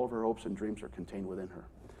 Liberty, all of her hopes and dreams are contained within her.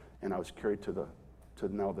 And I was carried to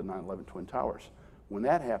now the 9/11 Twin Towers. When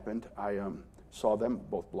that happened, I saw them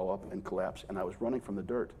both blow up and collapse, and I was running from the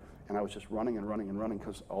dirt. And I was just running and running and running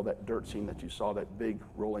because all that dirt scene that you saw, that big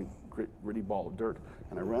rolling gritty ball of dirt.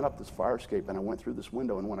 And I ran up this fire escape, and I went through this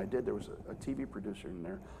window, and when I did, there was a TV producer in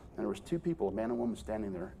there, and there was two people, a man and woman,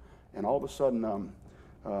 standing there. And all of a sudden,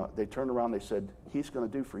 they turned around, they said, he's going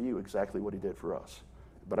to do for you exactly what he did for us.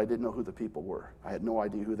 But I didn't know who the people were. I had no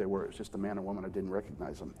idea who they were. It was just a man and woman. I didn't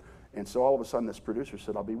recognize them. And so all of a sudden, this producer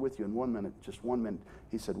said, I'll be with you in 1 minute, just 1 minute.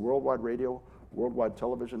 He said, worldwide radio, worldwide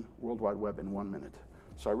television, world wide web in 1 minute.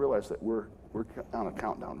 So I realized that we're on a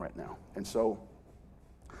countdown right now. And so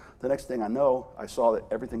the next thing I know, I saw that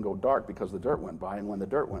everything go dark because the dirt went by. And when the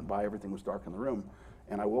dirt went by, everything was dark in the room.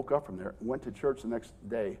 And I woke up from there, went to church the next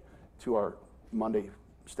day to our Monday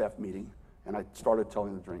staff meeting, and I started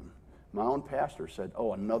telling the dream. My own pastor said,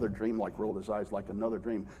 oh, another dream, like rolled his eyes like another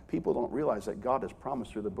dream. People don't realize that God has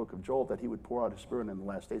promised through the book of Joel that he would pour out his spirit in the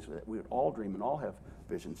last days, so that we would all dream and all have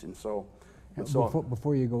visions. And so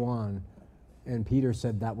before you go on, and Peter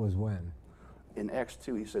said that was when? In Acts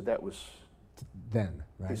 2, he said that was then,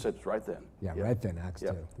 right? He said it's right then. Yeah, right then, Acts 2.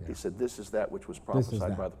 Yeah. He said this is that which was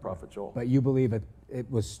prophesied by the prophet Joel. But you believe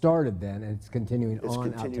it was started then, and it's continuing on. It's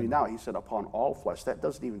continuing now. He said upon all flesh. That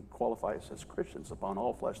doesn't even qualify us as Christians. Upon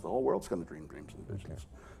all flesh, the whole world's going to dream dreams and visions. Okay.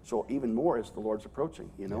 So even more as the Lord's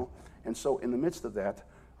approaching, you know. Yeah. And so in the midst of that,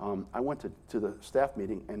 I went to the staff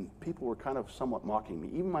meeting, and people were kind of somewhat mocking me,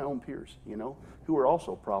 even my own peers, you know, who were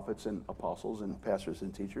also prophets and apostles and pastors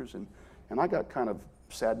and teachers. And I got kind of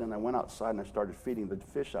saddened, and I went outside and I started feeding the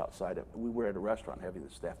fish outside. We were at a restaurant having the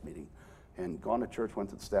staff meeting, and gone to church, went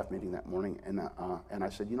to the staff meeting that morning, and I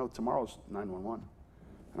said, you know, tomorrow's 9/11.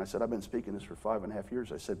 And I said, I've been speaking this for 5.5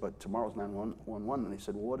 years. I said, but tomorrow's 9/11. And he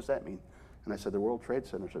said, well, what does that mean? And I said, the World Trade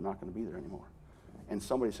Centers are not going to be there anymore. And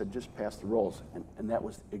somebody said, just pass the rolls. And that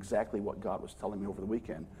was exactly what God was telling me over the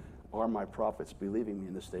weekend. Are my prophets believing me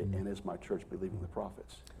in this day, and is my church believing the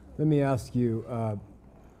prophets? Let me ask you,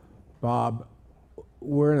 Bob,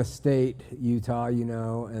 we're in a state, Utah, you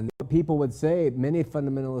know, and what people would say, many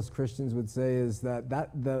fundamentalist Christians would say, is that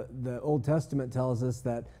the Old Testament tells us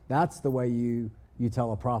that that's the way you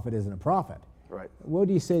tell a prophet isn't a prophet. Right. What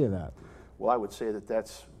do you say to that? Well, I would say that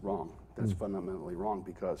that's wrong. That's fundamentally wrong,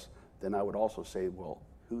 because then I would also say, well,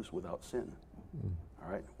 who's without sin?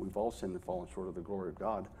 All right? We've all sinned and fallen short of the glory of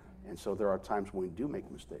God, and so there are times when we do make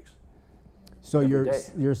mistakes. So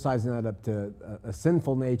you're sizing that up to a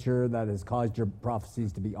sinful nature that has caused your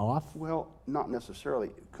prophecies to be off? Well, not necessarily.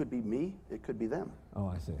 It could be me. It could be them. Oh,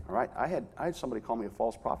 I see. All right? I had somebody call me a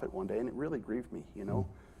false prophet one day, and it really grieved me, you know.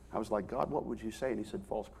 I was like, God, what would you say? And he said,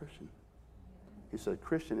 false Christian. He said,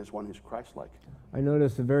 Christian is one who's Christ-like. I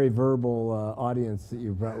noticed a very verbal audience that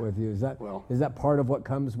you brought with you. Is that part of what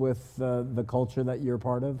comes with the culture that you're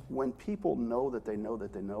part of? When people know that they know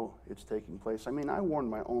that they know it's taking place. I mean, I warned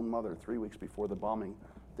my own mother 3 weeks before the bombing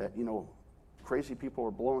that, you know, crazy people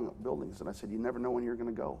are blowing up buildings. And I said, you never know when you're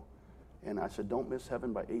going to go. And I said, don't miss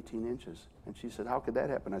heaven by 18 inches. And she said, how could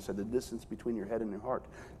that happen? I said, the distance between your head and your heart.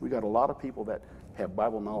 We got a lot of people that have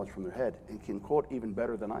Bible knowledge from their head and can quote even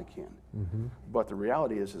better than I can. But the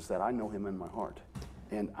reality is that I know him in my heart.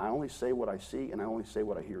 And I only say what I see, and I only say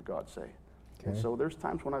what I hear God say. And so there's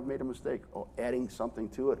times when I've made a mistake, or adding something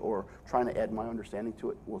to it or trying to add my understanding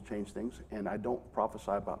to it will change things. And I don't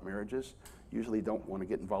prophesy about marriages. Usually don't want to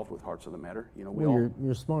get involved with hearts of the matter. You know,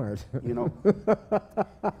 You're smart. you know,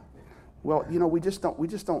 well, you know, we just don't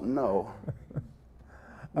know.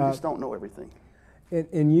 We just don't know everything.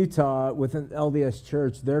 In Utah, with an LDS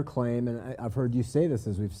church, their claim, and I've heard you say this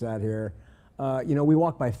as we've sat here, you know, we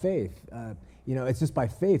walk by faith. You know, it's just by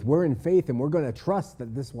faith. We're in faith, and we're going to trust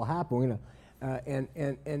that this will happen. We're going to,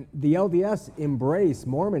 and the LDS embrace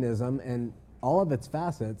Mormonism and all of its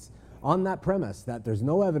facets on that premise that there's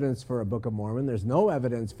no evidence for a Book of Mormon, there's no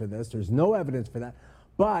evidence for this, there's no evidence for that,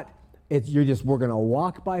 but we're going to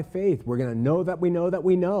walk by faith. We're going to know that we know that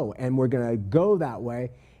we know, and we're going to go that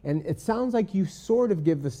way. And it sounds like you sort of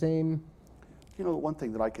give the same. You know, the one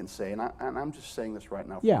thing that I can say, and I'm just saying this right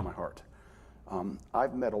now from my heart.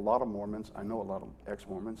 I've met a lot of Mormons. I know a lot of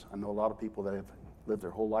ex-Mormons. I know a lot of people that have lived their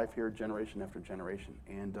whole life here, generation after generation.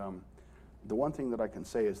 And the one thing that I can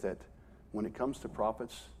say is that when it comes to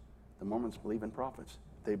prophets, the Mormons believe in prophets.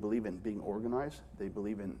 They believe in being organized. They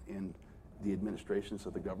believe in the administrations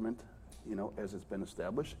of the government, you know, as it's been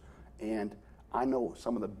established. And I know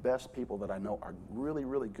some of the best people that I know are really,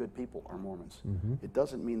 really good people are Mormons. It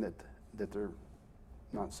doesn't mean that they're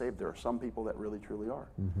not saved. There are some people that really, truly are.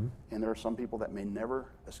 And there are some people that may never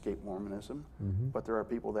escape Mormonism, but there are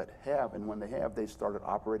people that have, and when they have, they started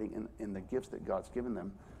operating in the gifts that God's given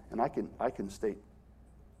them. And I can state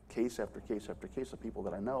case after case after case of people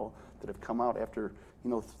that I know that have come out after, you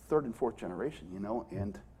know, third and fourth generation, you know,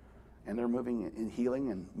 and they're moving in healing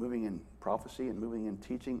and moving in prophecy and moving in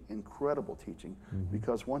teaching, incredible teaching.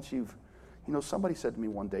 Because once you've, you know, somebody said to me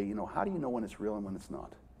one day, you know, how do you know when it's real and when it's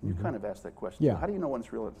not? You kind of asked that question. Yeah. How do you know when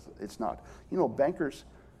it's real and it's not? You know, bankers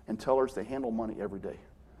and tellers, they handle money every day.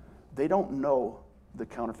 They don't know the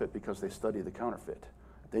counterfeit because they study the counterfeit.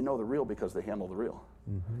 They know the real because they handle the real.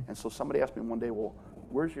 And so somebody asked me one day, well,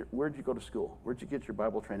 where'd you go to school? Where'd you get your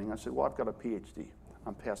Bible training? I said, well, I've got a PhD.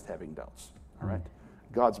 I'm past having doubts, all right?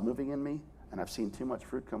 God's moving in me, and I've seen too much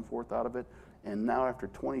fruit come forth out of it. And now after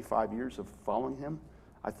 25 years of following him,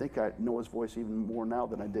 I think I know his voice even more now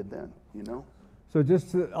than I did then, you know? So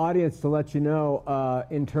just to the audience to let you know,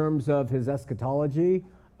 in terms of his eschatology,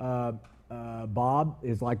 Bob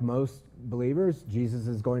is like most believers. Jesus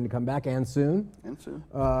is going to come back, and soon. And soon.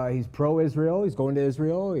 He's pro-Israel. He's going to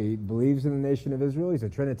Israel. He believes in the nation of Israel. He's a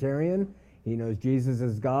Trinitarian. He knows Jesus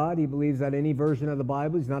is God. He believes that any version of the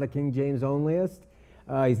Bible. He's not a King James onlyist.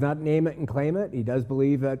 He's not name it and claim it. He does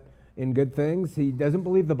believe that in good things. He doesn't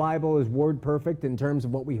believe the Bible is word perfect in terms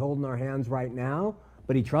of what we hold in our hands right now,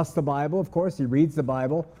 but he trusts the Bible, of course. He reads the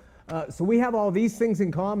Bible. So we have all these things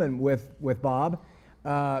in common with Bob.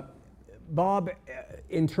 Bob,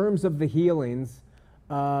 in terms of the healings,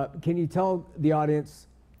 can you tell the audience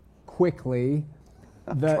quickly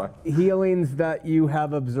the healings that you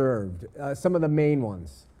have observed, some of the main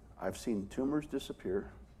ones? I've seen tumors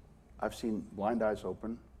disappear. I've seen blind eyes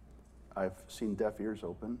open. I've seen deaf ears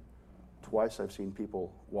open. Twice I've seen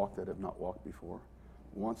people walk that have not walked before.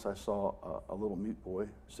 Once I saw a little mute boy,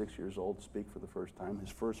 6 years old, speak for the first time. His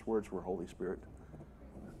first words were Holy Spirit.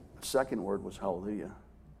 Second word was hallelujah.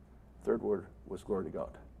 Third word was glory to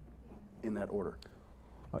God, in that order.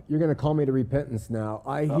 You're going to call me to repentance now.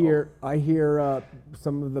 I hear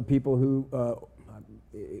some of the people who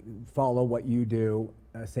follow what you do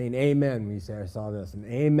saying amen when you say I saw this, and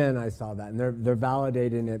amen I saw that, and they're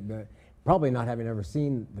validating it, but probably not having ever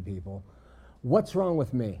seen the people. What's wrong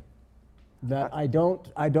with me? That I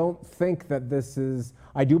don't think that this is.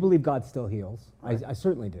 I do believe God still heals. Right. I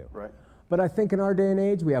certainly do. Right. But I think in our day and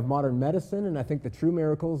age, we have modern medicine, and I think the true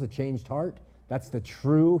miracle is a changed heart. That's the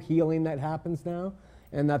true healing that happens now,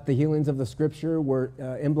 and that the healings of the Scripture were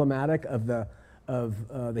emblematic of the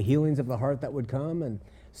healings of the heart that would come. And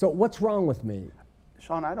so, what's wrong with me?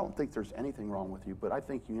 Sean, I don't think there's anything wrong with you, but I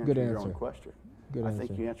think you Good answered your answer. own question. Good I think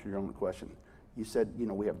answer. you answered your own question. You said, you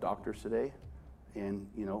know, we have doctors today, and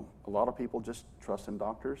you know, a lot of people just trust in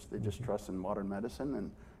doctors. They just trust in modern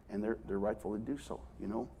medicine, and they're rightfully do so, you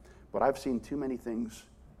know. But I've seen too many things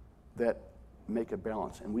that make a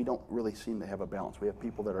balance, and we don't really seem to have a balance. We have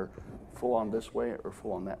people that are full on this way or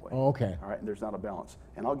full on that way. Oh, okay. All right, and there's not a balance.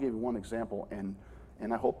 And I'll give you one example, and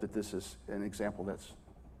I hope that this is an example that's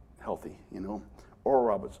healthy, you know. Oral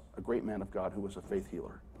Roberts, a great man of God who was a faith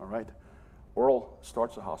healer, all right? Oral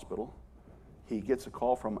starts a hospital. He gets a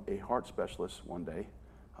call from a heart specialist one day.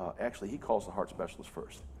 Actually, he calls the heart specialist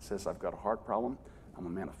first. Says, I've got a heart problem. I'm a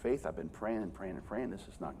man of faith. I've been praying and praying and praying. This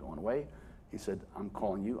is not going away. He said, I'm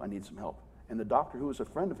calling you. I need some help. And the doctor, who was a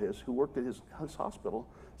friend of his, who worked at his hospital,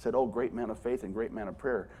 said, oh, great man of faith and great man of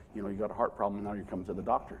prayer. You know, you got a heart problem, and now you're coming to the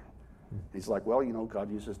doctor. He's like, well, you know,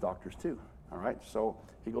 God uses doctors too. All right. So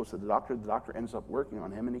he goes to the doctor. The doctor ends up working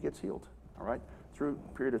on him, and he gets healed. All right. Through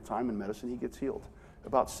a period of time in medicine, he gets healed.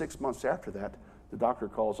 About 6 months after that, the doctor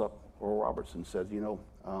calls up Oral Roberts and says, you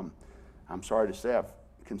know, I'm sorry to say I've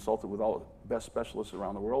consulted with all the best specialists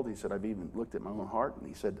around the world. He said, I've even looked at my own heart, and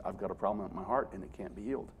he said, I've got a problem with my heart, and it can't be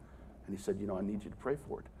healed. And he said, you know, I need you to pray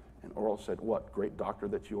for it. And Oral said, what, great doctor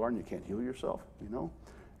that you are, and you can't heal yourself, you know?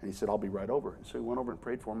 And he said, I'll be right over. And so he went over and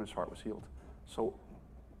prayed for him, and his heart was healed. So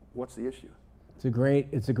what's the issue? It's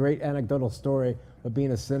a great anecdotal story, but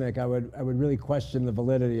being a cynic, I would really question the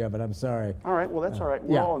validity of it. I'm sorry. All right, well, that's all right.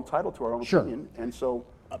 We're yeah. all entitled to our own Sure. opinion, and so...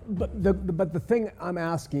 But the thing I'm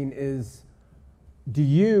asking is, do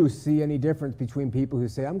you see any difference between people who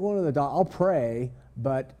say, I'm going to the doctor, I'll pray,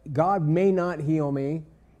 but God may not heal me,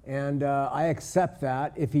 and I accept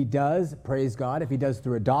that. If he does, praise God. If he does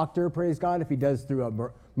through a doctor, praise God. If he does through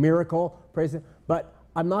a miracle, praise him. But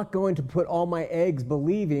I'm not going to put all my eggs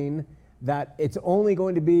believing that it's only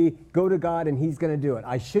going to be go to God and he's going to do it.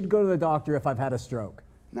 I should go to the doctor if I've had a stroke.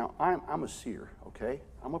 Now, I'm a seer, okay?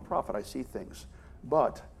 I'm a prophet. I see things.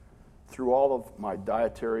 But through all of my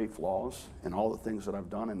dietary flaws and all the things that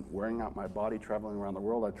I've done and wearing out my body, traveling around the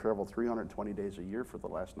world, I've traveled 320 days a year for the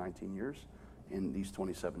last 19 years in these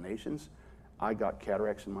 27 nations. I got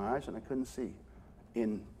cataracts in my eyes and I couldn't see.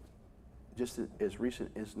 In just as recent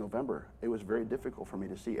as November, it was very difficult for me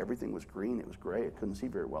to see. Everything was green, it was gray, I couldn't see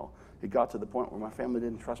very well. It got to the point where my family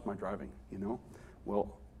didn't trust my driving, you know?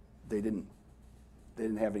 Well, they didn't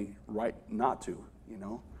have any right not to, you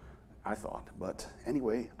know, I thought. But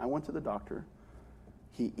anyway, I went to the doctor.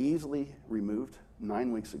 He easily removed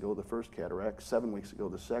 9 weeks ago the first cataract, 7 weeks ago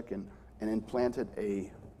the second, and implanted a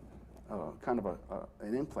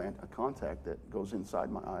an implant, a contact that goes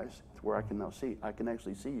inside my eyes to where I can now see. I can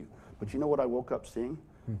actually see you. But you know what I woke up seeing?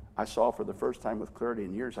 I saw for the first time with clarity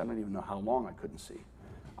in years. I don't even know how long I couldn't see.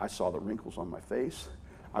 I saw the wrinkles on my face.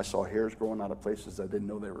 I saw hairs growing out of places I didn't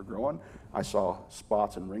know they were growing. I saw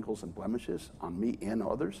spots and wrinkles and blemishes on me and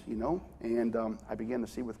others, you know, and I began to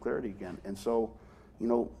see with clarity again. And so, you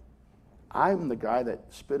know, I'm the guy that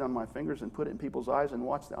spit on my fingers and put it in people's eyes and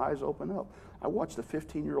watched the eyes open up. I watched a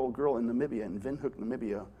 15-year-old girl in Namibia, in Windhoek,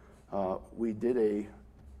 Namibia. We did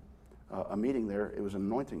a meeting there. It was an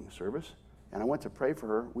anointing service, and I went to pray for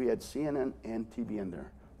her. We had CNN and TBN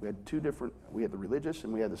there. We had we had the religious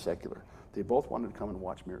and we had the secular. They both wanted to come and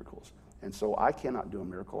watch miracles. And so I cannot do a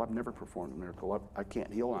miracle. I've never performed a miracle. I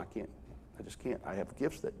can't heal, I just can't. I have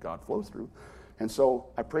gifts that God flows through. And so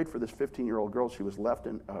I prayed for this 15-year-old girl. She was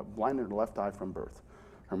blind in her left eye from birth.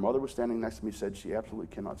 Her mother was standing next to me, said she absolutely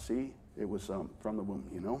cannot see. It was from the womb,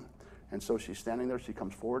 you know. And so she's standing there. She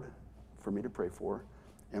comes forward for me to pray for her.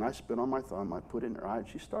 And I spit on my thumb. I put it in her eye, and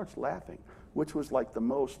she starts laughing, which was like the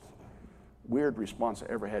most weird response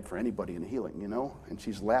I ever had for anybody in healing, you know. And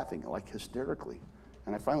she's laughing, like hysterically.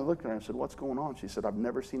 And I finally looked at her and I said, what's going on? She said, I've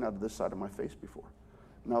never seen out of this side of my face before.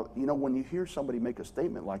 Now, you know, when you hear somebody make a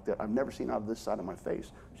statement like that, I've never seen out of this side of my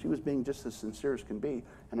face, she was being just as sincere as can be.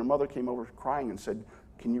 And her mother came over crying and said,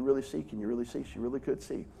 can you really see? Can you really see? She really could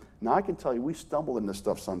see. Now, I can tell you, we stumble into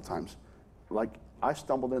stuff sometimes. Like, I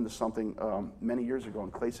stumbled into something many years ago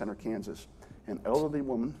in Clay Center, Kansas. An elderly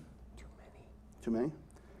woman. Too many?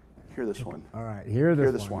 Hear this one. All right, hear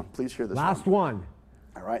this one. Please hear this Last one.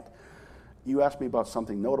 All right. You asked me about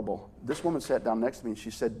something notable. This woman sat down next to me and she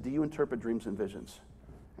said, do you interpret dreams and visions?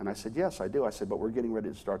 And I said, yes, I do. I said, but we're getting ready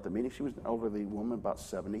to start the meeting. She was an elderly woman, about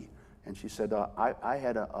 70. And she said, I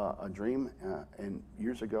had a dream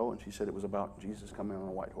years ago, and she said it was about Jesus coming on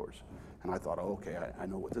a white horse. And I thought, oh, okay, I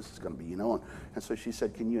know what this is going to be, you know. And so she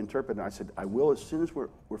said, can you interpret? And I said, I will as soon as we're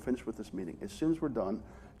finished with this meeting. As soon as we're done,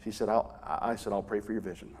 she said, I'll pray for your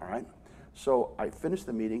vision, all right? So I finished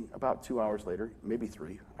the meeting about 2 hours later, maybe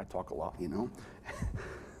 3. I talk a lot, you know.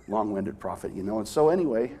 Long-winded prophet, you know. And so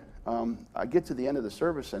anyway, I get to the end of the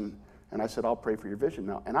service, and I said, I'll pray for your vision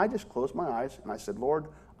now. And I just closed my eyes, and I said, Lord,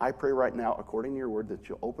 I pray right now, according to your word, that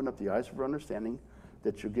you'll open up the eyes of her understanding,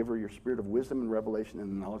 that you'll give her your spirit of wisdom and revelation and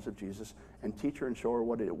the knowledge of Jesus, and teach her and show her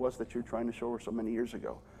what it was that you're trying to show her so many years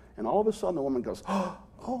ago. And all of a sudden, the woman goes,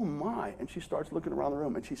 oh my, and she starts looking around the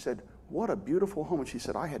room, and she said, what a beautiful home. And she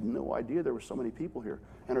said, I had no idea there were so many people here.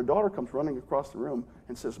 And her daughter comes running across the room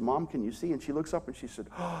and says, Mom, can you see? And she looks up and she said,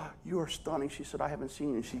 you are stunning. She said, I haven't seen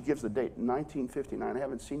you. And she gives the date, 1959. I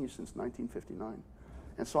haven't seen you since 1959.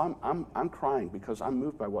 And so I'm crying because I'm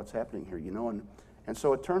moved by what's happening here, you know. And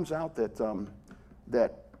so it turns out that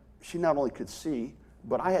that she not only could see,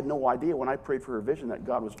 but I had no idea when I prayed for her vision that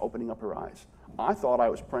God was opening up her eyes. I thought I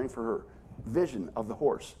was praying for her vision of the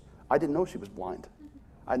horse. I didn't know she was blind.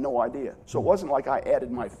 I had no idea. So it wasn't like I added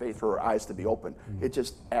my faith for her eyes to be open. It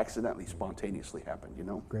just accidentally, spontaneously happened, you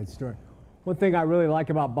know? Great story. One thing I really like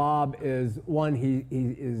about Bob is, one, he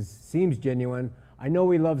seems genuine. I know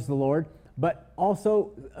he loves the Lord, but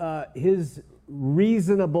also his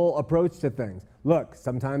reasonable approach to things. Look,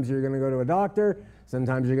 sometimes you're going to go to a doctor,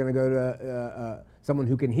 sometimes you're going to go to someone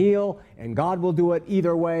who can heal, and God will do it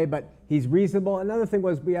either way, but he's reasonable. Another thing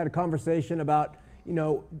was, we had a conversation about,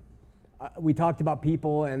 we talked about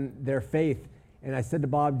people and their faith, and I said to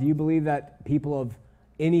Bob, do you believe that people of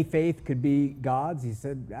any faith could be gods? He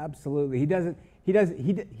said, absolutely.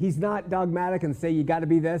 He's not dogmatic and say you got to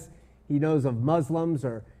be this. He knows of Muslims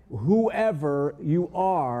or whoever you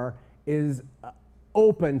are is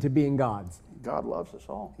open to being gods. God loves us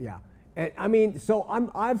all. Yeah. And I mean, so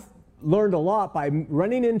I've learned a lot by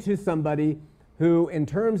running into somebody who, in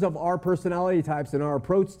terms of our personality types and our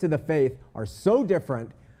approach to the faith, are so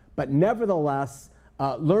different, but nevertheless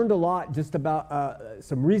learned a lot just about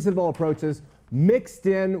some reasonable approaches mixed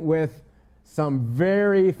in with some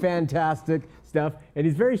very fantastic stuff. And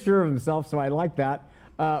he's very sure of himself, so I like that.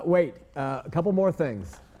 A couple more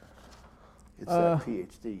things. It's that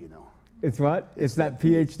PhD, you know. It's what? It's that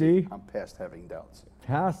PhD? I'm past having doubts.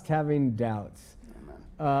 Past having doubts.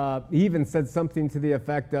 Amen. He even said something to the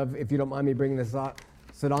effect of, if you don't mind me bringing this up,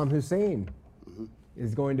 Saddam Hussein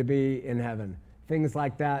is going to be in heaven. Things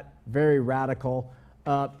like that, very radical.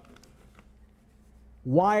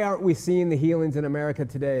 Why aren't we seeing the healings in America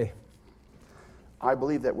today? I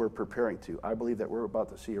believe that we're preparing to. I believe that we're about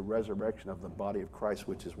to see a resurrection of the body of Christ,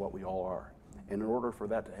 which is what we all are. And in order for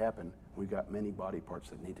that to happen, we've got many body parts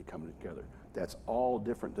that need to come together. That's all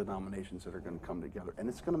different denominations that are going to come together. And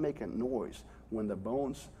it's going to make a noise. When the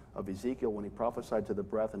bones of Ezekiel, when he prophesied to the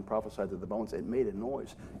breath and prophesied to the bones, it made a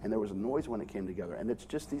noise. And there was a noise when it came together. And it's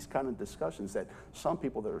just these kind of discussions that some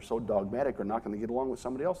people that are so dogmatic are not going to get along with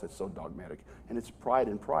somebody else that's so dogmatic. And it's pride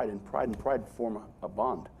and pride, and pride form a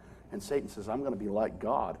bond. And Satan says, I'm going to be like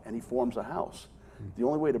God, and he forms a house. The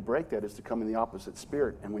only way to break that is to come in the opposite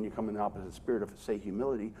spirit. And when you come in the opposite spirit of, say,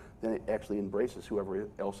 humility, then it actually embraces whoever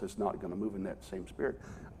else is not going to move in that same spirit.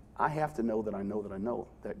 I have to know that I know that I know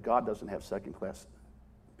that God doesn't have second-class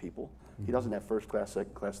people. He doesn't have first class,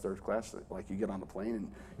 second class, third class. Like you get on the plane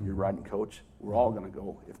and you're riding coach. We're all going to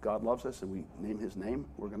go. If God loves us and we name his name,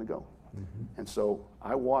 we're going to go. And so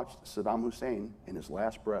I watched Saddam Hussein in his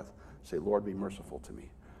last breath say, Lord, be merciful to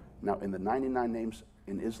me. Now, in the 99 names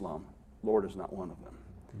in Islam, Lord is not one of them.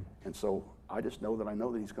 And so I just know that I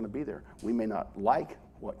know that he's going to be there. We may not like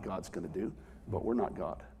what God's going to do, but we're not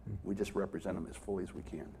God. We just represent him as fully as we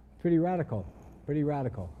can. Pretty radical. Pretty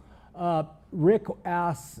radical. Rick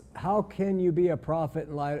asks, how can you be a prophet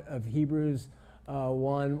in light of Hebrews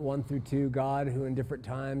 1 through 2? God, who in different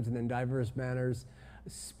times and in diverse manners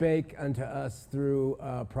spake unto us through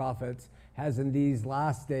prophets, has in these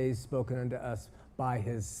last days spoken unto us by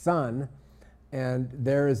his Son. And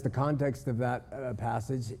there is the context of that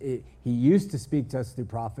passage. He used to speak to us through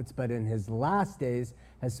prophets, but in his last days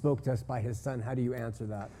has spoke to us by his Son. How do you answer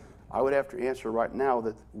that? I would have to answer right now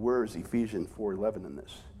that where is Ephesians 4:11 in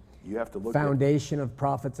this? You have to look foundation of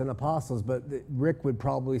prophets and apostles, but Rick would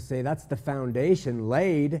probably say that's the foundation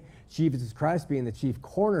laid, Jesus Christ being the chief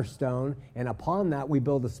cornerstone, and upon that we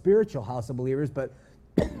build a spiritual house of believers, but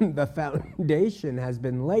the foundation has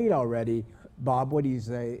been laid already. Bob, what do you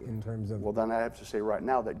say in terms of... Well, then I have to say right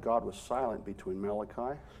now that God was silent between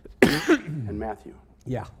Malachi and Matthew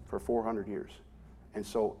for 400 years. And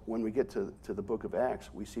so when we get to the book of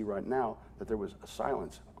Acts, we see right now that there was a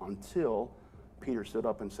silence until Peter stood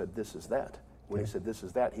up and said, this is that. When he said, this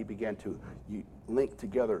is that, he began to link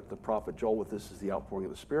together the prophet Joel with this is the outpouring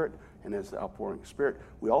of the Spirit, and as the outpouring of the Spirit,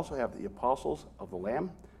 we also have the apostles of the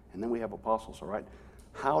Lamb, and then we have apostles, all right?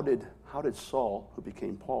 How did Saul, who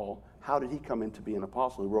became Paul, how did he come in to be an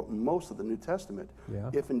apostle who wrote most of the New Testament? Yeah.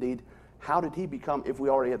 If indeed, how did he become, if we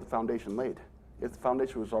already had the foundation laid? If the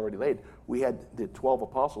foundation was already laid, we had the 12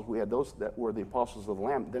 apostles, we had those that were the apostles of the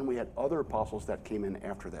Lamb, then we had other apostles that came in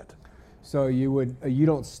after that. So you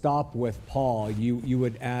don't stop with Paul, you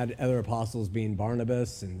would add other apostles being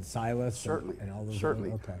Barnabas and Silas? Certainly, and all those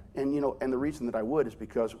certainly. Okay. And and the reason that I would is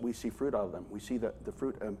because we see fruit out of them. We see the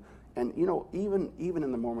fruit, and even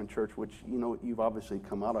in the Mormon Church, which you've obviously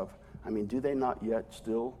come out of, I mean, do they not yet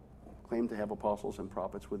still claim to have apostles and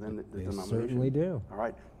prophets within the denomination? They certainly do. All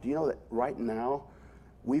right. Do you know that right now,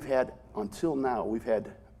 until now, we've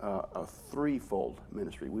had a threefold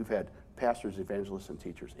ministry. We've had pastors, evangelists, and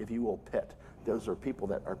teachers. If you will, pet. Those are people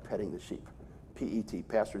that are petting the sheep. P-E-T,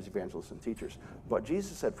 pastors, evangelists, and teachers. But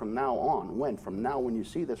Jesus said from now on, when you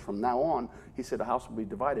see this, from now on, he said a house will be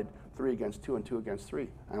divided 3 against 2 and 2 against 3.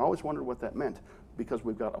 And I always wondered what that meant. because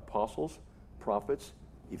we've got apostles, prophets,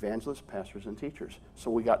 evangelists, pastors, and teachers. So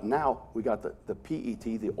we got the PET,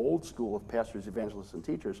 the old school of pastors, evangelists, and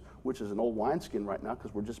teachers, which is an old wineskin right now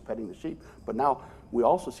because we're just petting the sheep. But now we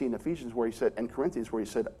also see in Ephesians where he said, and Corinthians where he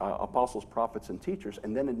said apostles, prophets, and teachers,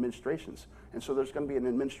 and then administrations. And so there's going to be an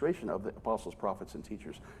administration of the apostles, prophets, and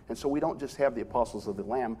teachers. And so we don't just have the apostles of the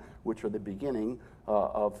Lamb, which are the beginning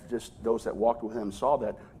of just those that walked with him and saw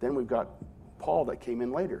that. Then we've got Paul that came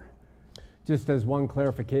in later. Just as one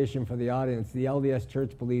clarification for the audience, the LDS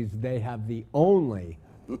Church believes they have the only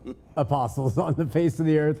apostles on the face of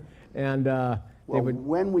the earth. And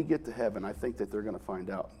when we get to heaven, I think that they're going to find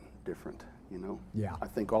out different, you know? Yeah. I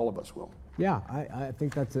think all of us will. Yeah, I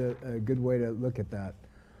think that's a good way to look at that.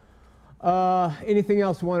 Anything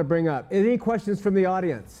else you want to bring up? Any questions from the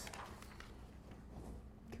audience?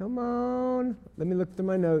 Come on. Let me look through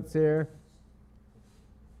my notes here.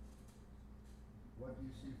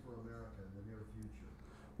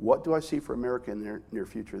 What do I see for America in the near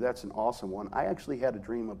future? That's an awesome one. I actually had a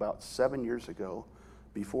dream about 7 years ago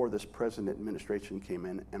before this present administration came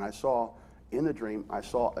in, and I saw in the dream, I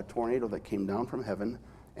saw a tornado that came down from heaven,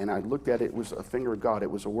 and I looked at it, it was a finger of God. It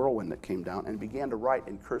was a whirlwind that came down and began to write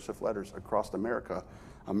in cursive letters across America,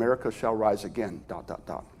 America shall rise again, ...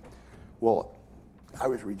 Well, I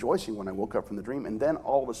was rejoicing when I woke up from the dream, and then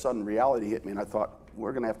all of a sudden reality hit me, and I thought,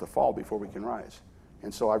 we're going to have to fall before we can rise.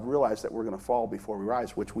 And so I've realized that we're going to fall before we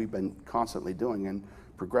rise, which we've been constantly doing and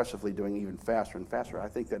progressively doing even faster and faster. I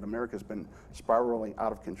think that America's been spiraling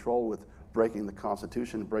out of control with breaking the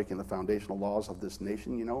Constitution, breaking the foundational laws of this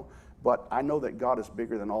nation, you know. But I know that God is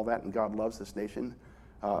bigger than all that, and God loves this nation.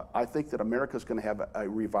 I think that America's going to have a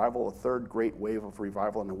revival, a third great wave of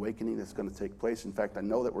revival and awakening that's going to take place. In fact, I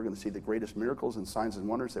know that we're going to see the greatest miracles and signs and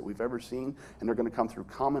wonders that we've ever seen, and they're going to come through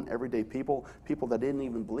common, everyday people. People that didn't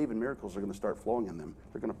even believe in miracles are going to start flowing in them.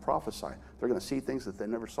 They're going to prophesy. They're going to see things that they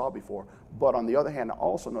never saw before. But on the other hand, I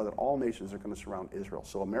also know that all nations are going to surround Israel.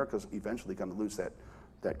 So America's eventually going to lose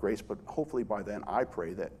that grace. But hopefully by then, I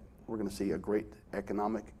pray that we're going to see a great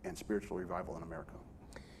economic and spiritual revival in America.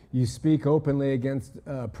 You speak openly against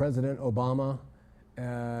President Obama.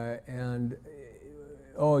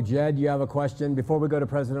 Jed, you have a question? Before we go to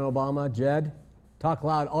President Obama, Jed, talk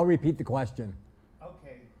loud. I'll repeat the question.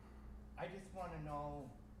 Okay. I just want to know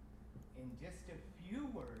in just a few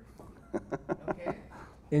words, okay?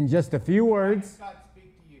 In just a few words. Why does God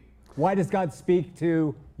speak to you? Why does God speak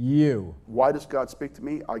to you? Why does God speak to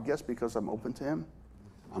me? I guess because I'm open to him.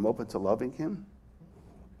 I'm open to loving him.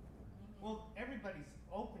 Well, everybody's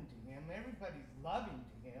open to him. Everybody's loving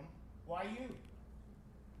to him. Why you?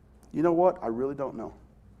 You know what? I really don't know.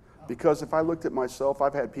 Because if I looked at myself,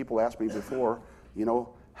 I've had people ask me before, you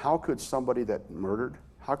know, how could somebody that murdered,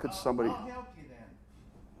 how could somebody... I'll help you then.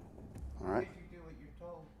 All right. If you do what you're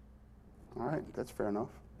told. All right, that's fair enough.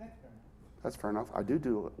 That's fair enough. That's fair enough. I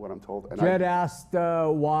do what I'm told. And Jed asked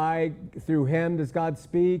why through him does God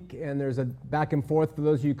speak, and there's a back and forth for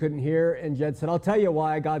those of you who couldn't hear, and Jed said, I'll tell you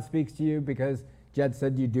why God speaks to you, because Jed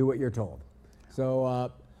said you do what you're told.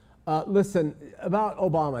 So listen, about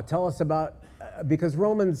Obama, tell us about, because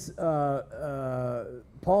Romans,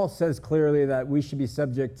 Paul says clearly that we should be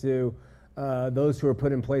subject to those who are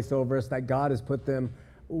put in place over us, that God has put them.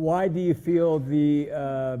 Why do you feel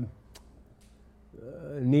the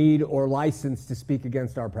need or license to speak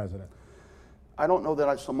against our president? I don't know that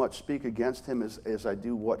I so much speak against him as I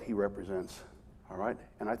do what he represents, all right?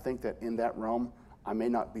 And I think that in that realm, I may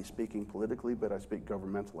not be speaking politically, but I speak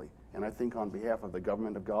governmentally. And I think on behalf of the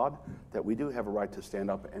government of God, that we do have a right to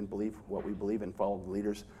stand up and believe what we believe and follow the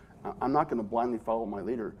leaders. I'm not going to blindly follow my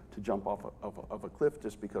leader to jump off of a cliff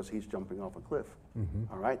just because he's jumping off a cliff,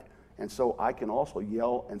 all right? And so I can also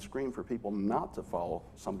yell and scream for people not to follow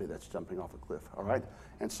somebody that's jumping off a cliff, all right?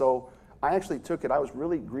 And so I actually took it, I was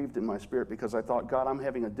really grieved in my spirit because I thought, God, I'm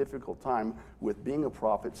having a difficult time with being a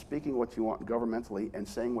prophet, speaking what you want governmentally and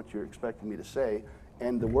saying what you're expecting me to say,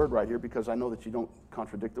 and the word right here, because I know that you don't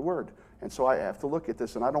contradict the word. And so I have to look at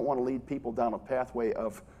this, and I don't want to lead people down a pathway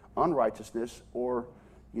of unrighteousness or,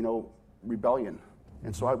 you know, rebellion.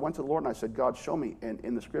 And so I went to the Lord and I said, God, show me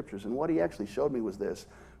in the scriptures. And what he actually showed me was this,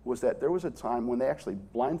 was that there was a time when they actually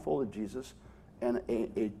blindfolded Jesus and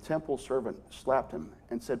a temple servant slapped him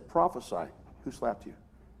and said, prophesy, who slapped you?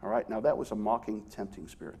 All right, now that was a mocking, tempting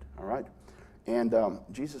spirit, all right? And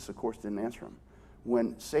Jesus, of course, didn't answer him.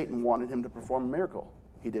 When Satan wanted him to perform a miracle,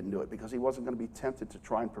 he didn't do it because he wasn't going to be tempted to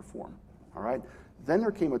try and perform, all right? Then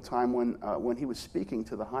there came a time when he was speaking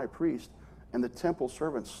to the high priest, and the temple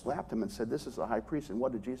servant slapped him and said, this is the high priest. And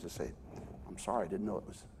what did Jesus say? I'm sorry, I didn't know it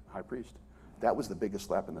was high priest. That was the biggest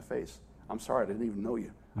slap in the face. I'm sorry, I didn't even know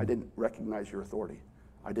you. I didn't recognize your authority.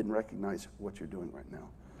 I didn't recognize what you're doing right now.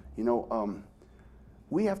 You know,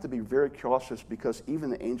 we have to be very cautious because even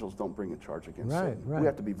the angels don't bring a charge against Satan. Right. We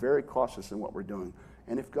have to be very cautious in what we're doing.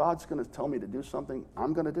 And if God's going to tell me to do something,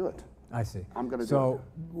 I'm going to do it. I see. I'm going to do So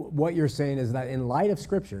it. what you're saying is that in light of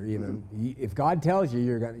Scripture, even if God tells you,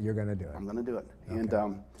 you're going to do it. I'm going to do it. Okay.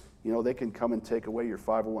 And, you know, they can come and take away your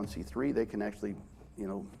 501c3. They can actually, you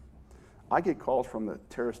know, I get calls from the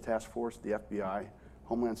Terrorist Task Force, the FBI,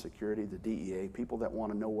 Homeland Security, the DEA, people that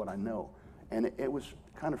want to know what I know. And it was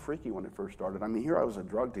kind of freaky when it first started. I mean, here I was a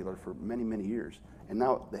drug dealer for many, many years. And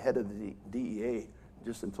now the head of the DEA,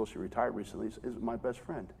 just until she retired recently, is my best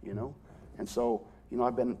friend, you know? And so, you know,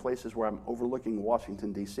 I've been in places where I'm overlooking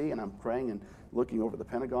Washington, D.C., and I'm praying and looking over the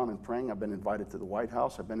Pentagon and praying. I've been invited to the White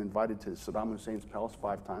House. I've been invited to Saddam Hussein's palace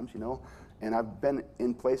 5 times, you know? And I've been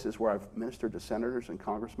in places where I've ministered to senators and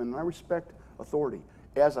congressmen, and I respect authority,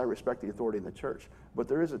 as I respect the authority in the church. But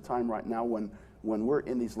there is a time right now when we're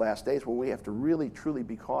in these last days where we have to really, truly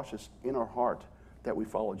be cautious in our heart that we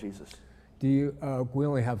follow Jesus. Do you? We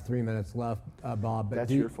only have 3 minutes left, Bob. But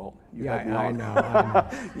That's your fault. You Yeah, had me I on. know.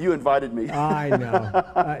 You invited me. I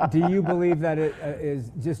know. Do you believe that it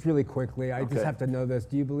is, just really quickly, I just Okay. have to know this,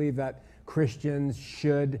 do you believe that Christians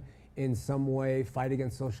should in some way fight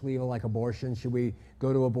against social evil like abortion? Should we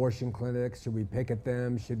go to abortion clinics? Should we picket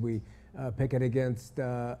them? Should we picket against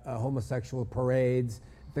homosexual parades?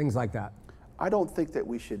 Things like that. I don't think that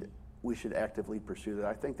we should actively pursue that.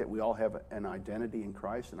 I think that we all have an identity in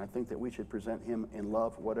Christ, and I think that we should present him in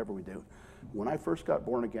love, whatever we do. When I first got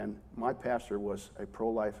born again, my pastor was a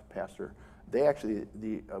pro-life pastor. They actually,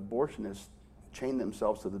 the abortionists, chained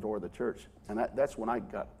themselves to the door of the church, and that's when I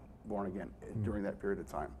got born again, during that period of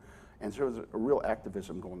time. And so there was a real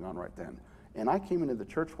activism going on right then. And I came into the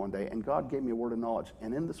church one day, and God gave me a word of knowledge.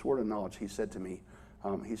 And in this word of knowledge, he said to me,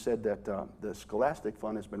 he said that the Scholastic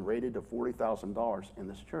Fund has been rated to $40,000 in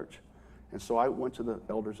this church. And so I went to the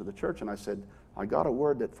elders of the church and I said, I got a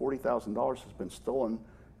word that $40,000 has been stolen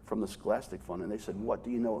from the Scholastic Fund. And they said, what do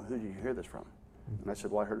you know? Who did you hear this from? And I said,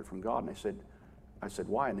 well, I heard it from God. And I said,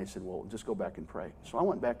 why? And they said, well, just go back and pray. So I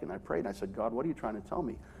went back and I prayed. And I said, God, what are you trying to tell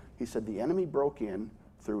me? He said, the enemy broke in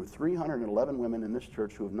through 311 women in this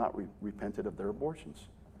church who have not repented of their abortions.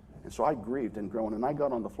 And so I grieved and groaned, and I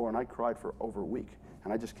got on the floor and I cried for over a week.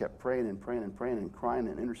 And I just kept praying and praying and praying and crying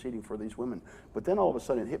and interceding for these women. But then all of a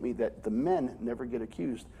sudden it hit me that the men never get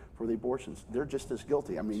accused for the abortions. They're just as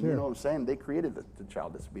guilty. I mean, Sure. You know what I'm saying? They created the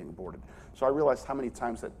child that's being aborted. So I realized how many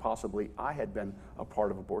times that possibly I had been a part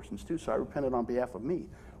of abortions too. So I repented on behalf of me.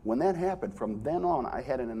 When that happened, from then on, I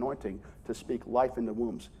had an anointing to speak life into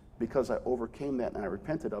wombs. Because I overcame that and I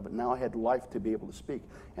repented of it, now I had life to be able to speak.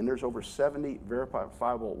 And there's over 70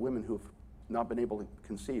 verifiable women who've not been able to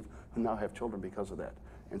conceive, who now have children because of that.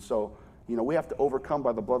 And so, you know, we have to overcome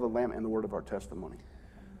by the blood of the Lamb and the word of our testimony.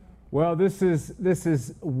 Well, this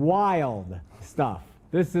is wild stuff.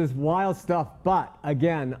 This is wild stuff. But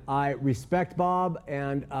again, I respect Bob,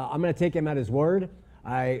 and I'm going to take him at his word.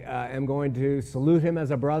 I am going to salute him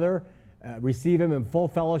as a brother, receive him in full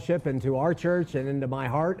fellowship into our church and into my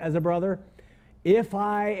heart as a brother. If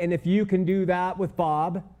you can do that with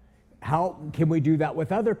Bob, how can we do that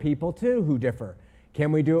with other people too who differ?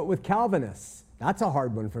 Can we do it with Calvinists? That's a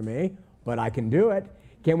hard one for me, but I can do it.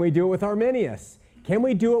 Can we do it with Arminius? Can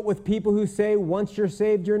we do it with people who say once you're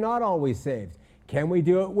saved, you're not always saved? Can we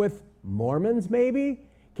do it with Mormons maybe?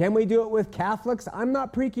 Can we do it with Catholics? I'm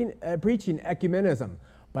not preaching ecumenism,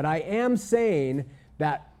 but I am saying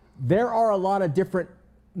that there are a lot of different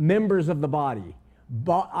members of the body.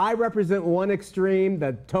 But I represent one extreme,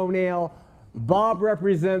 the toenail. Bob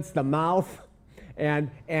represents the mouth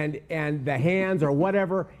and the hands or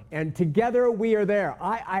whatever. And together we are there.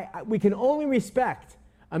 We can only respect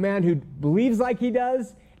a man who believes like he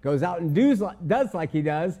does, goes out and does like he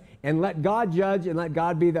does, and let God judge and let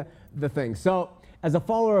God be the thing. So as a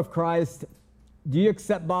follower of Christ, do you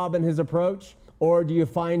accept Bob and his approach, or do you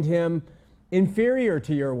find him inferior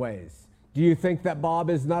to your ways? Do you think that Bob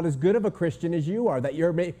is not as good of a Christian as you are, that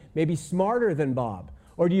you're maybe smarter than Bob?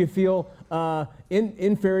 Or do you feel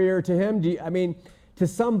inferior to him? To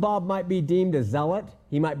some, Bob might be deemed a zealot.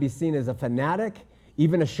 He might be seen as a fanatic,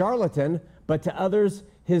 even a charlatan, but to others,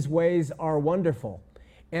 his ways are wonderful.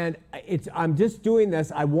 And I'm just doing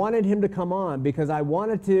this. I wanted him to come on because I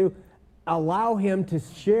wanted to allow him to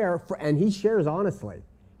share, and he shares honestly.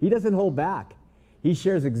 He doesn't hold back. He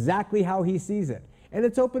shares exactly how he sees it. And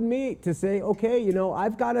it's opened me to say, okay,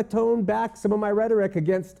 I've got to tone back some of my rhetoric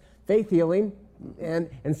against faith healing and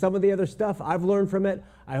some of the other stuff. I've learned from it.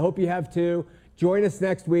 I hope you have too. Join us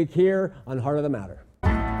next week here on Heart of the Matter.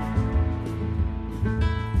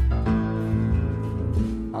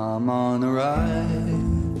 I'm on a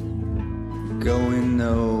ride going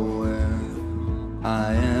nowhere.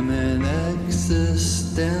 I am an existential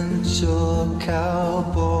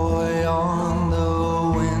cowboy on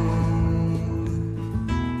the wind,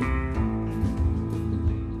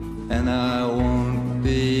 and I won't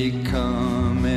become